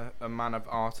not a man of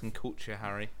art and culture,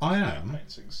 Harry. I am,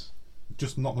 Paintings.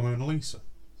 just not the Mona Lisa.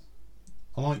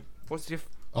 I What's your?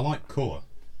 like colour.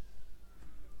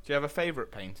 Do you have a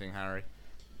favourite painting, Harry?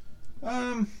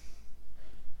 I'm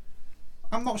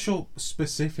not sure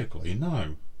specifically.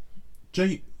 No,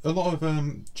 a lot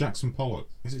of Jackson Pollock.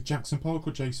 Is it Jackson Pollock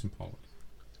or Jason Pollock?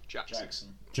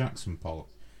 Jackson. Jackson Pollock.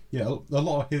 Yeah, a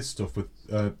lot of his stuff with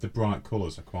the bright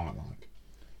colours I quite like.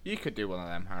 You could do one of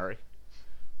them, Harry.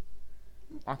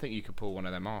 I think you could pull one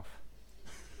of them off.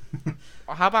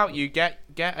 How about you get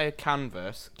a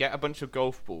canvas, get a bunch of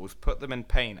golf balls, put them in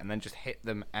paint, and then just hit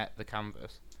them at the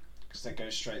canvas? Because they go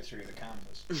straight through the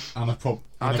canvas. And I I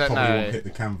don't probably know. won't hit the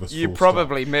canvas. You full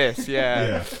probably miss,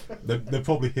 yeah. yeah. They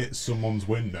probably hit someone's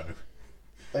window.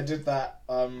 They did that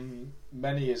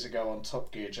many years ago on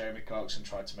Top Gear. Jeremy Clarkson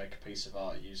tried to make a piece of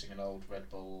art using an old Red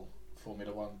Bull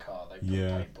Formula 1 car. They put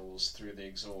paintballs through the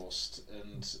exhaust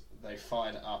and they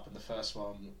fired it up, and the first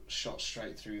one shot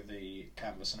straight through the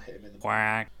canvas and hit him in the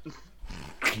Quack.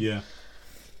 Yeah.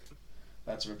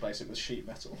 They had to replace it with sheet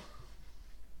metal.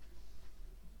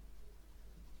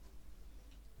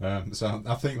 So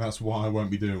I think that's why I won't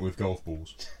be doing it with golf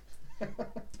balls.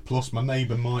 Plus, my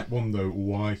neighbour might wonder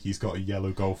why he's got a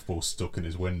yellow golf ball stuck in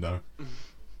his window.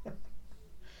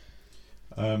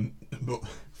 But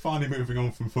finally, moving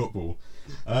on from football.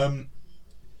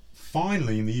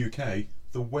 Finally, in the UK,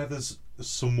 the weather's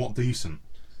somewhat decent.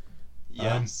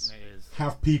 Yes. It is.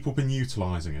 Have people been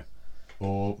utilising it?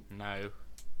 Or No.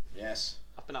 Yes.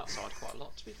 I've been outside quite a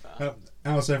lot, to be fair.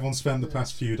 how's everyone spent the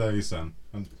past few days then?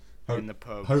 And In the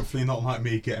pub. hopefully not like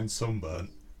me getting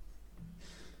sunburnt.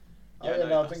 Yeah, no, I've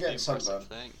that's been the getting impressive sunburnt.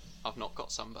 thing. I've not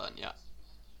got sunburn yet.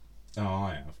 Oh,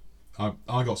 I have.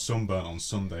 I got sunburnt on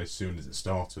Sunday as soon as it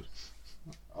started.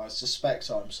 I suspect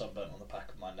I'm sunburnt on the back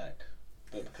of my neck,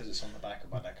 but because it's on the back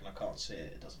of my neck and I can't see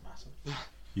it, it doesn't matter.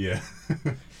 Yeah.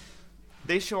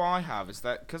 The issue I have is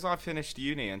that because I finished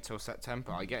uni until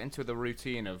September, I get into the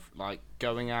routine of like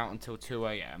going out until 2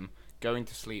 a.m, going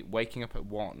to sleep, waking up at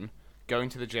 1, going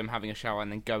to the gym, having a shower,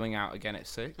 and then going out again at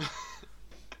 6.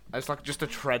 It's like just a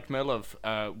treadmill of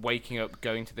waking up,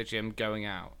 going to the gym, going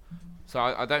out. So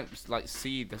I don't like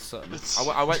see the sun.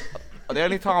 I went. The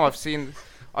only time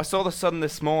I saw the sun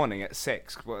this morning at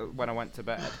 6 when I went to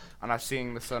bed, and I'm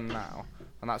seeing the sun now,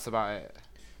 and that's about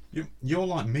it. You're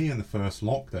like me in the first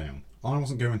lockdown. I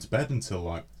wasn't going to bed until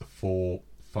like 4,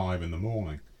 5 in the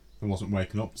morning. I wasn't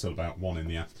waking up till about 1 in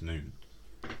the afternoon.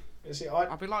 You see,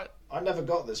 I'd be like, I never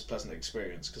got this pleasant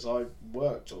experience because I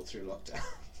worked all through lockdown.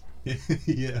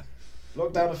 Yeah.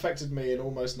 Lockdown affected me in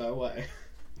almost no way.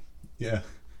 Yeah.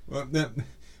 Well,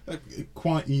 it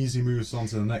quite easy moves on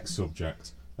to the next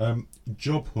subject.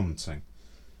 Job hunting.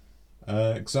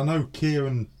 Because I know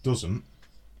Kieran doesn't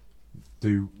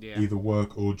do either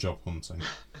work or job hunting.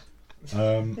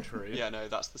 true. Yeah, no,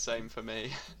 that's the same for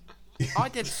me. I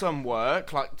did some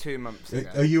work like 2 months ago.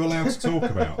 Are you allowed to talk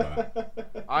about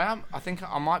that? I am. I think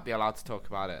I might be allowed to talk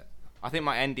about it. I think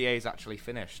my NDA is actually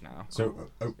finished now.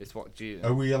 So, It's what June.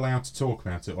 are we allowed to talk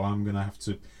about it, or I'm going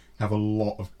to have a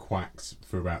lot of quacks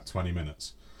for about 20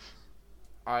 minutes?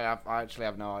 I actually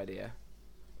have no idea.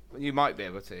 You might be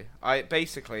able to. I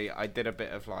did a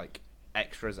bit of like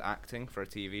extras acting for a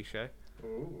TV show,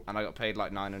 Ooh, and I got paid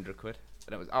like 900 quid,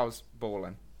 and I was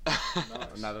balling. I've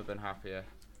nice. never been happier.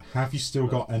 Have you still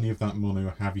got any of that money,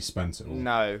 or have you spent it all?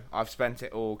 No, I've spent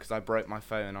it all because I broke my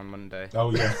phone on Monday.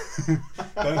 Oh yeah.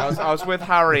 I was with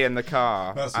Harry in the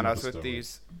car, That's and I another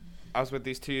was with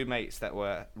these 2 mates that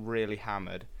were really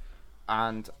hammered,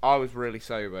 and I was really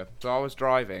sober. So I was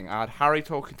driving. I had Harry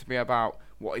talking to me about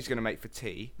what he's going to make for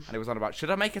tea, and it was on about, should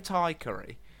I make a Thai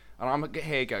curry? And I'm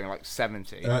here going like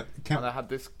 70, and I had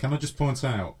this. Can I just point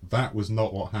out that was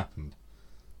not what happened.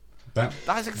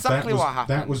 That's exactly what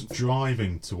happened. That was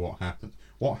driving to what happened.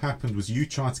 What happened was you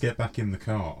tried to get back in the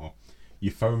car,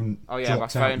 your phone Oh yeah, my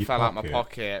dropped out phone your fell out my pocket,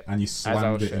 pocket and you as I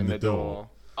slammed was it shutting in the the door.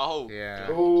 Oh, Yeah.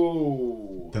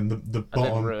 Ooh. Then the I didn't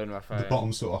bottom ruin my phone. the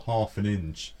bottom sort of half an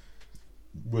inch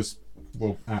was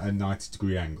at a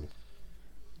 90-degree angle.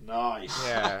 Nice.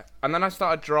 Yeah, and then I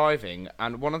started driving,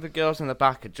 and one of the girls in the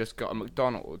back had just got a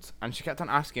McDonald's, and she kept on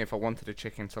asking if I wanted a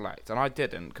chicken select, and I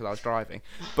didn't because I was driving.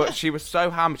 But she was so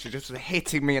hammered, she just was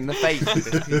hitting me in the face with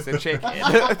this piece of chicken,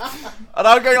 and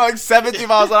I'm going like 70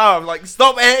 miles an hour. I'm like,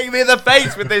 stop hitting me in the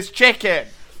face with this chicken.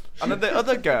 And then the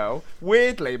other girl,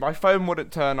 weirdly, my phone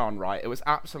wouldn't turn on. Right, it was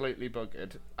absolutely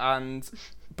buggered,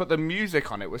 but the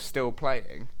music on it was still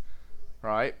playing.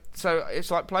 Right, so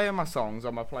it's like playing my songs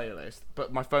on my playlist,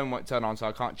 but my phone won't turn on, so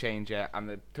I can't change it, and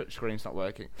the touchscreen's not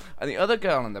working. And the other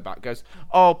girl in the back goes,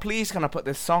 "Oh, please, can I put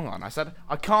this song on?" I said,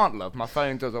 "I can't, love. My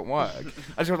phone doesn't work."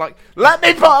 And she was like, "Let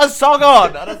me put a song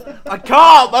on." And I said, "I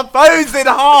can't. My phone's in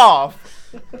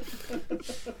half."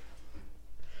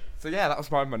 So yeah, that was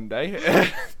my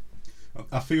Monday.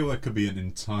 I feel there could be an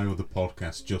entire other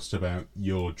podcast just about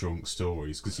your drunk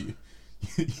stories, because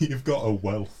you've got a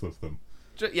wealth of them.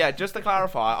 Just to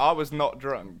clarify, I was not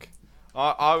drunk.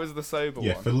 I was the sober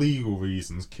Yeah, one. for legal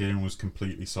reasons, Kieran was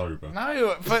completely sober.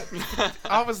 No, but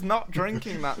I was not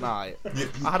drinking that night.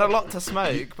 I had a lot to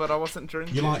smoke, but I wasn't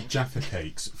drinking. You like Jaffa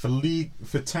cakes.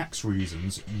 For tax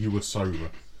reasons, you were sober.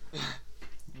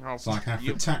 Oh, It's like how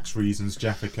for tax reasons,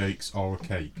 Jaffa cakes are a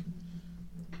cake.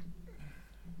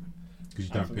 Because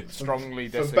you don't pick. strongly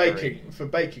For disagree.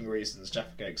 baking reasons,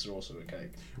 Jaffa cakes are also a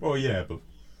cake. Well, yeah, but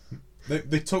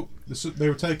they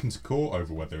were taken to court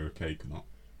over whether they were a cake or not,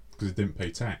 because they didn't pay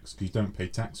tax. Because you don't pay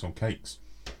tax on cakes.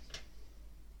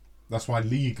 That's why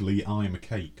legally I'm a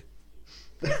cake.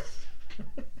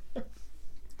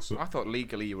 So I thought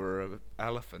legally you were an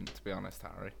elephant, to be honest,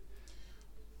 Harry.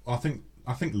 I think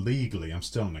legally I'm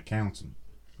still an accountant,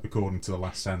 according to the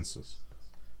last census.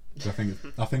 I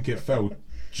think it fell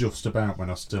just about when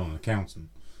I was still an accountant,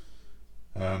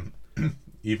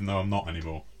 even though I'm not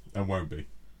anymore and won't be.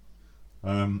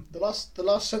 The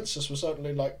last census was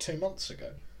only like 2 months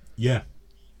ago. Yeah,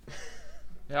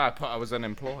 Yeah, I put I was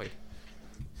unemployed.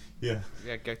 yeah.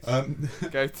 Yeah, go Um,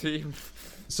 team.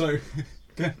 So,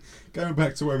 going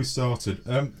back to where we started,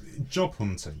 job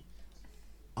hunting.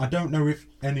 I don't know if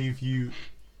any of you.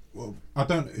 Well, I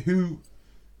don't.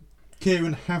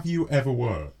 Kieran, have you ever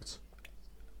worked?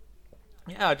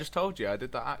 Yeah, I just told you I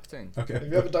did that acting. Okay. Have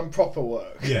you ever done proper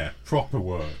work? Yeah, proper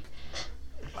work.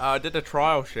 I did a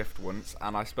trial shift once,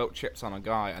 and I spilt chips on a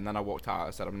guy, and then I walked out.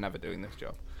 I said, I'm never doing this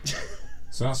job.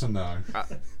 So that's a no.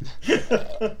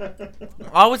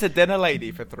 I was a dinner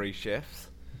lady for 3 shifts.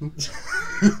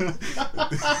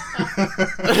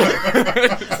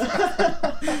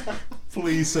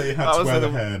 Please say you had That to was wear the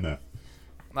a- hairnet.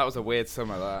 That was a weird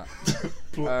summer,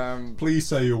 that. Please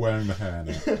say you're wearing the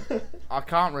hairnet. I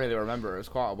can't really remember. It was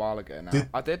quite a while ago now. Did-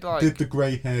 I did like. Did the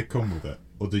grey hair come with it,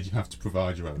 or did you have to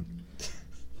provide your own?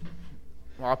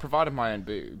 Well, I provided my own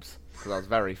boobs because I was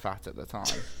very fat at the time.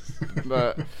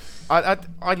 But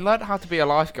I learned how to be a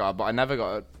lifeguard, but I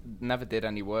never did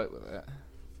any work with it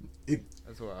It-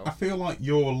 as well. I feel like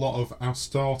you're a lot of I'll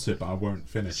start it, but I won't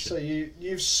finish So it.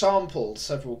 you've sampled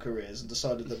several careers and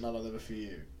decided that none of them are for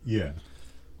you. Yeah.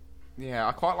 Yeah,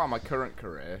 I quite like my current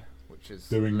career, which is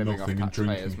Doing living nothing off and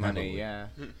drinking taxpayers' money. heavily. Yeah,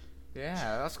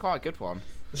 yeah, that's quite a good one.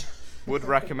 Would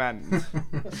recommend.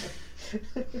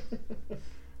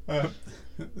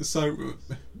 So,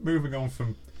 moving on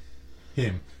from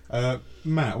him,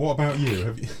 Matt. What about you?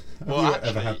 Have you Well,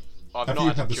 ever had? I've have not you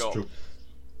had a the job, struggle?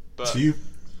 but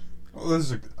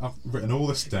So I've written all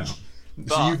this down. So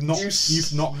But you've not had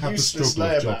the Useless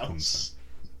struggle of job hunting. layabouts.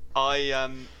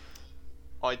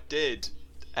 I did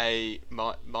I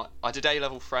did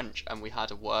A-level French, and we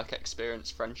had a work experience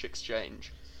French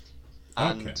exchange,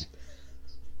 and Okay.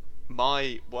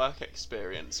 my work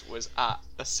experience was at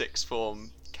a sixth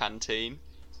form canteen,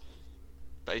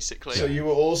 basically. So you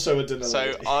were also a dinner So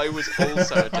lady. I was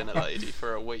also a dinner lady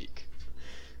for a week,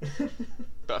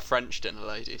 but a French dinner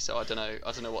lady. So I don't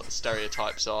know what the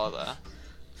stereotypes are there.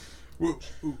 Well,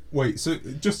 wait. So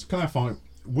just to clarify,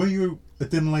 were you a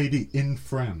dinner lady in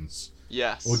France,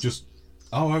 Yes. or just?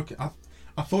 Oh, okay.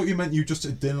 I thought you meant you just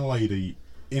a dinner lady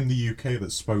in the UK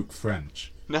that spoke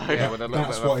French. No. Yeah, with a little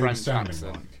That's bit of what a it was French sounding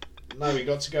accent. like. No, we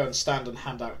got to go and stand and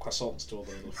hand out croissants to all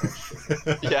the little French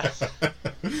children. Yeah.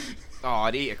 Oh,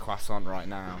 I'd eat a croissant right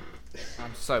now.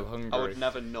 I'm so hungry. I would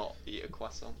never not eat a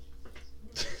croissant.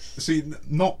 See,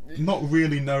 not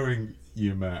really knowing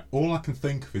you, Matt. All I can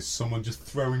think of is someone just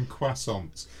throwing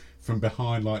croissants from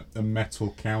behind like a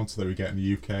metal counter that we get in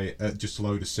the UK at just a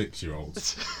load of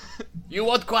 6-year-olds. You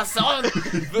want croissant?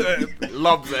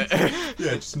 Loves it.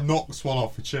 Yeah, just knocks one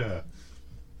off a chair.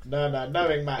 No,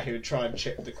 knowing Matt, he would try and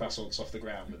chip the croissants off the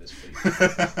ground with his feet.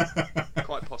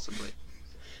 Quite possibly.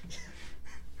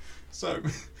 So,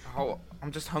 Oh,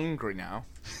 I'm just hungry now.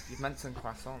 You've mentioned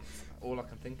croissants. All I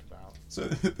can think about. so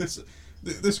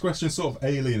this question's sort of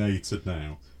alienated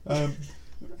now.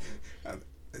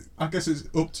 I guess it's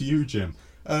up to you, Jim.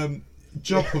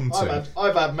 Job hunting.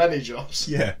 I've had many jobs.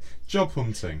 Yeah, job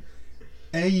hunting.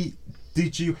 A,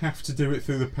 did you have to do it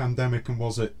through the pandemic and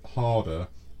was it harder?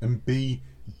 And B,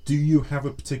 do you have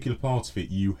a particular part of it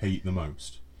you hate the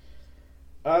most?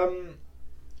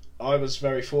 I was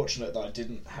very fortunate that I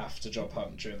didn't have to job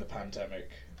hunt during the pandemic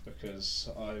because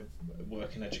I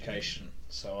work in education,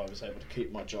 so I was able to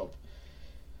keep my job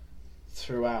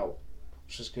throughout,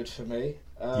 which was good for me.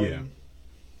 Yeah.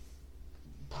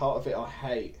 Part of it I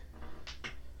hate.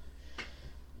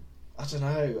 I don't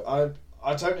know.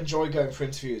 I don't enjoy going for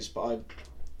interviews, but I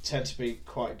tend to be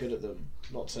quite good at them.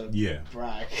 Not to Yeah.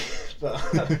 brag, but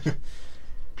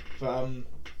But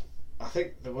I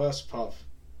think the worst part,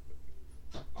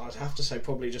 I'd have to say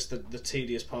probably just the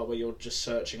tedious part where you're just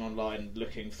searching online,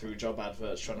 looking through job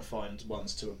adverts, trying to find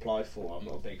ones to apply for. I'm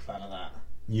not a big fan of that.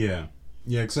 Yeah,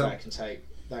 because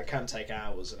That can take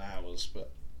hours and hours,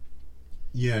 but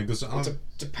because it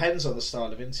depends on the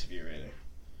style of interview, really.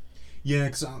 Yeah,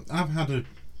 because I've had a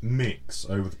mix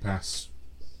over the past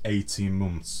 18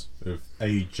 months of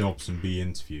A, jobs and B,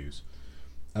 interviews.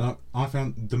 And I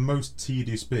found the most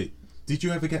tedious bit. Did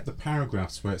you ever get the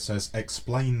paragraphs where it says,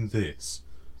 explain this?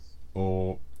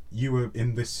 Or, you were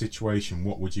in this situation,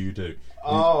 what would you do?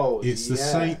 It's the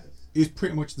same. It's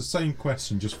pretty much the same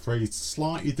question, just phrased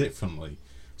slightly differently.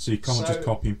 So you can't just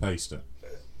copy and paste it.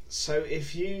 So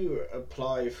if you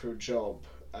apply for a job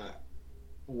at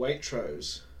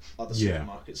Waitrose, other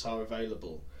supermarkets are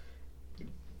available.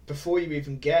 Before you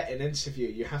even get an interview,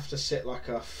 you have to sit like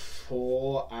a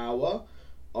 4-hour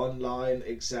online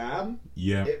exam.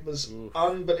 Yeah. It was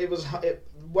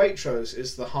Waitrose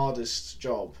is the hardest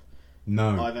job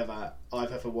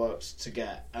I've ever worked to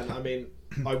get. And I mean,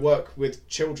 I work with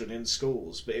children in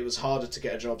schools, but it was harder to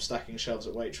get a job stacking shelves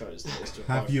at Waitrose than it is to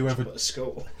apply for a job at a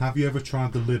school. Have you ever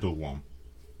tried the Lidl one?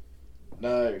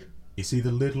 No. It's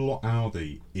either Lidl or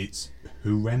Aldi. It's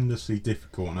horrendously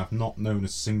difficult, and I've not known a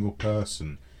single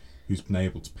person who's been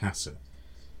able to pass it.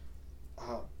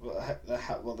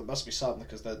 Well, there must be some,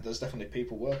 because there's definitely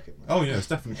people working there. Oh yeah, there's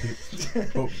definitely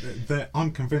people. But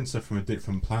I'm convinced they're from a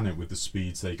different planet with the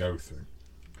speeds they go through.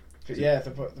 But yeah, the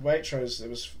Waitrose, it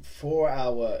was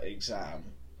 4-hour exam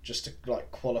just to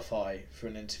qualify for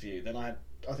an interview. Then I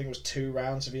think it was 2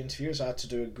 rounds of interviews. I had to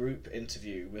do a group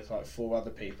interview with 4 other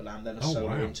people, and then a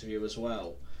solo interview as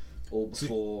well, all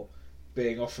before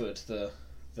being offered the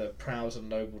proud and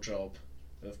noble job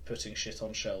of putting shit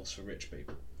on shelves for rich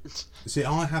people. See,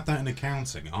 I had that in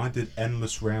accounting. I did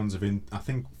endless rounds of I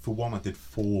think for one I did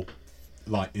 4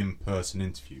 in-person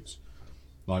interviews,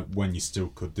 when you still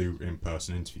could do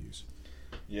in-person interviews.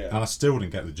 Yeah. And I still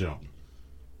didn't get the job.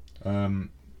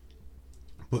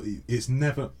 But it's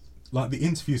never the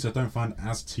interviews I don't find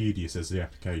as tedious as the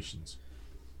applications.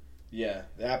 Yeah,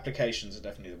 the applications are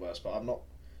definitely the worst, but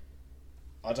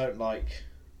I don't like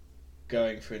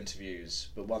going for interviews,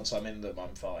 but once I'm in them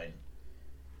I'm fine.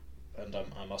 And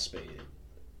I must be.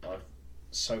 I've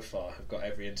so far have got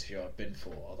every interview I've been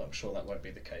for, although I'm sure that won't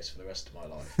be the case for the rest of my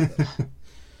life.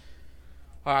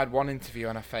 I had one interview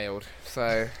and I failed,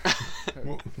 so...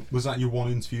 Was that your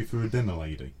one interview for a dinner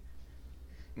lady?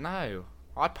 No,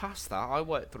 I passed that. I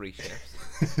worked 3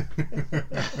 shifts.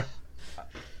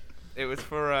 It was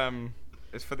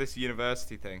for this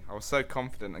university thing. I was so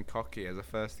confident and cocky as a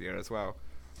first year as well,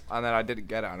 and then I didn't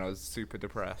get it, and I was super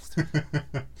depressed.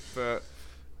 But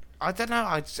I don't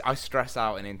know. I stress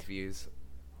out in interviews.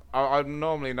 I'm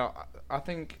normally not. I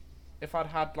think if I'd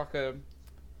had a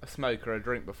smoke or a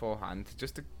drink beforehand,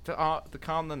 just to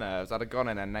calm the nerves, I'd have gone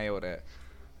in and nailed it.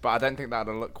 But I don't think that'd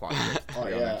have looked quite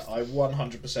good. Yeah, I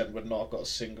 100% would not have got a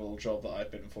single job that I'd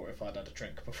been for if I'd had a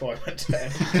drink before I went to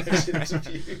any of those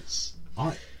interviews.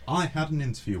 I had an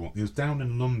interview. It was down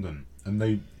in London, and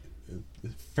they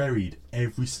ferried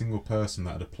every single person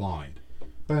that had applied.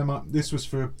 This was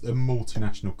for a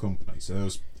multinational company, so there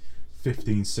was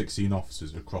 15, 16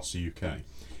 officers across the UK.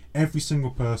 Every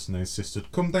single person, they insisted,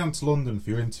 come down to London for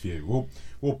your interview.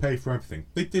 We'll pay for everything.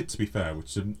 They did, to be fair,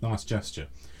 which is a nice gesture.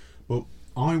 But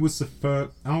I was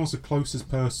the closest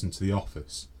person to the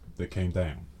office that came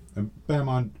down. And bear in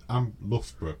mind, I'm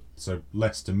Loughborough, so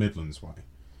Leicester Midlands way.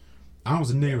 I was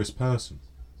the nearest person.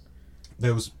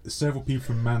 There was several people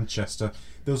from Manchester.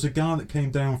 There was a guy that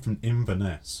came down from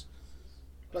Inverness.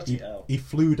 Bloody hell. He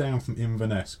flew down from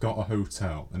Inverness, got a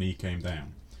hotel, and he came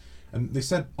down. And they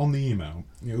said on the email,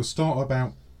 it will start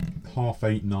about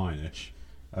 8:30, 9ish.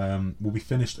 We'll be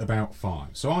finished about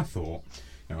 5. So I thought,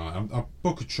 I'll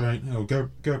book a train, I'll go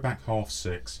back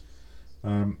 6:30.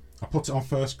 I put it on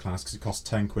first class because it cost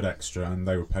 10 quid extra and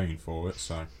they were paying for it,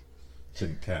 so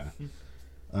didn't care.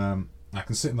 I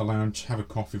can sit in the lounge, have a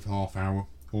coffee for half hour,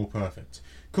 all perfect.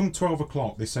 Come 12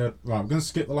 o'clock, they said, right, we're going to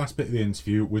skip the last bit of the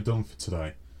interview, we're done for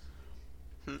today.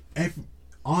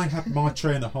 I had my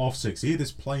train at 6:30, he had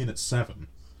his plane at 7.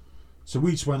 So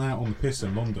we just went out on the piss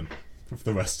in London for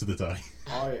the rest of the day.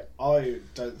 I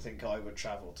don't think I would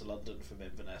travel to London from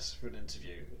Inverness for an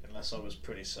interview unless I was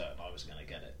pretty certain I was going to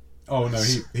get it. Oh no,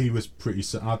 he was pretty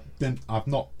certain. I've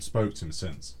not spoke to him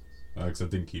since because I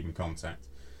didn't keep in contact.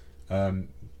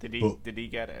 Did he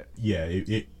get it? Yeah,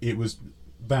 it was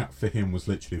that for him was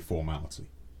literally a formality.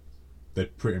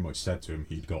 They'd pretty much said to him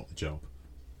he'd got the job.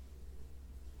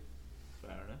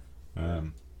 Fair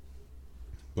enough.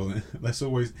 But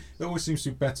there always seems to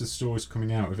be better stories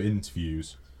coming out of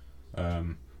interviews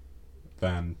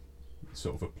than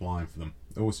sort of applying for them.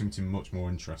 It always seemed to be much more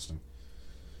interesting.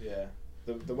 Yeah.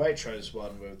 The Waitrose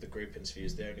one with the group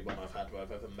interviews, the only one I've had where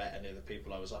I've ever met any of the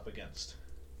people I was up against.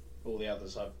 All the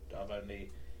others I've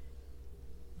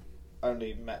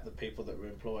only met the people that were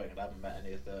employing, and I haven't met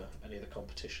any of the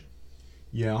competition.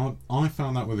 Yeah, I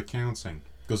found that with accounting,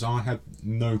 because I had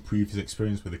no previous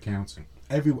experience with accounting.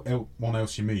 Everyone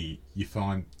else you meet, you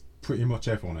find pretty much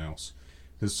everyone else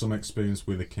has some experience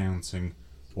with accounting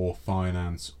or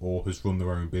finance, or has run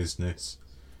their own business,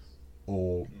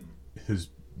 or has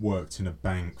worked in a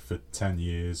bank for 10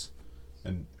 years,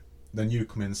 and then you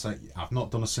come in and say, I've not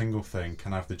done a single thing,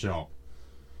 can I have the job?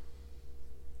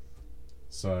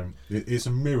 So it's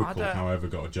a miracle how I ever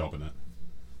got a job in it.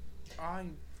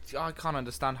 I can't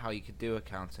understand how you could do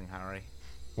accounting, Harry.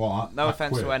 Well, No I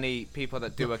offence quit. to any people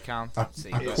that do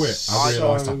accountancy. I but quit. I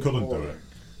realised I couldn't do boring.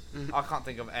 it. I can't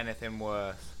think of anything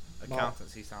worse.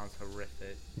 Accountancy sounds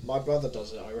horrific. My brother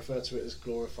does it. I refer to it as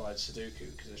glorified Sudoku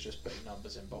because it's just putting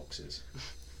numbers in boxes.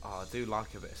 Oh, I do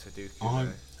like a bit of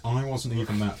Sudoku. I wasn't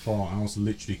even that far. I was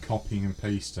literally copying and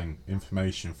pasting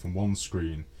information from one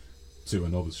screen to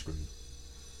another screen.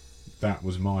 That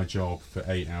was my job for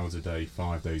 8 hours a day,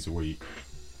 5 days a week.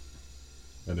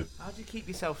 And How do you keep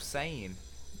yourself sane?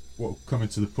 coming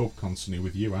to the pub constantly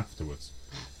with you afterwards.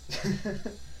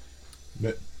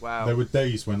 Wow. There were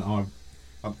days when I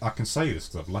can say this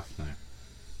because I've left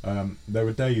now. There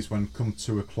were days when come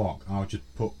 2 o'clock I would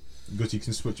just put, because you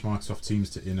can switch Microsoft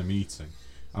Teams to in a meeting,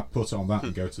 I'd put it on that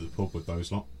and go to the pub with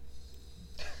those lot.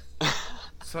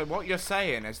 So what you're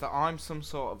saying is that I'm some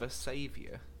sort of a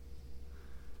saviour,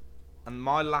 and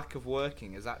my lack of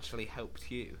working has actually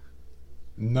helped you.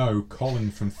 No,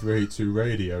 Colin from 382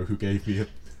 Radio, who gave me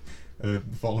a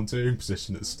volunteering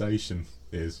position at the station,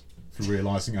 is for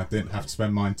realising I didn't have to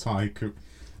spend my entire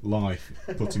life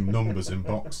putting numbers in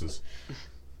boxes.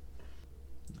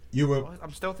 You were.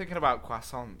 I'm still thinking about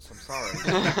croissants. I'm sorry.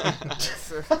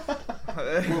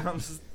 I'm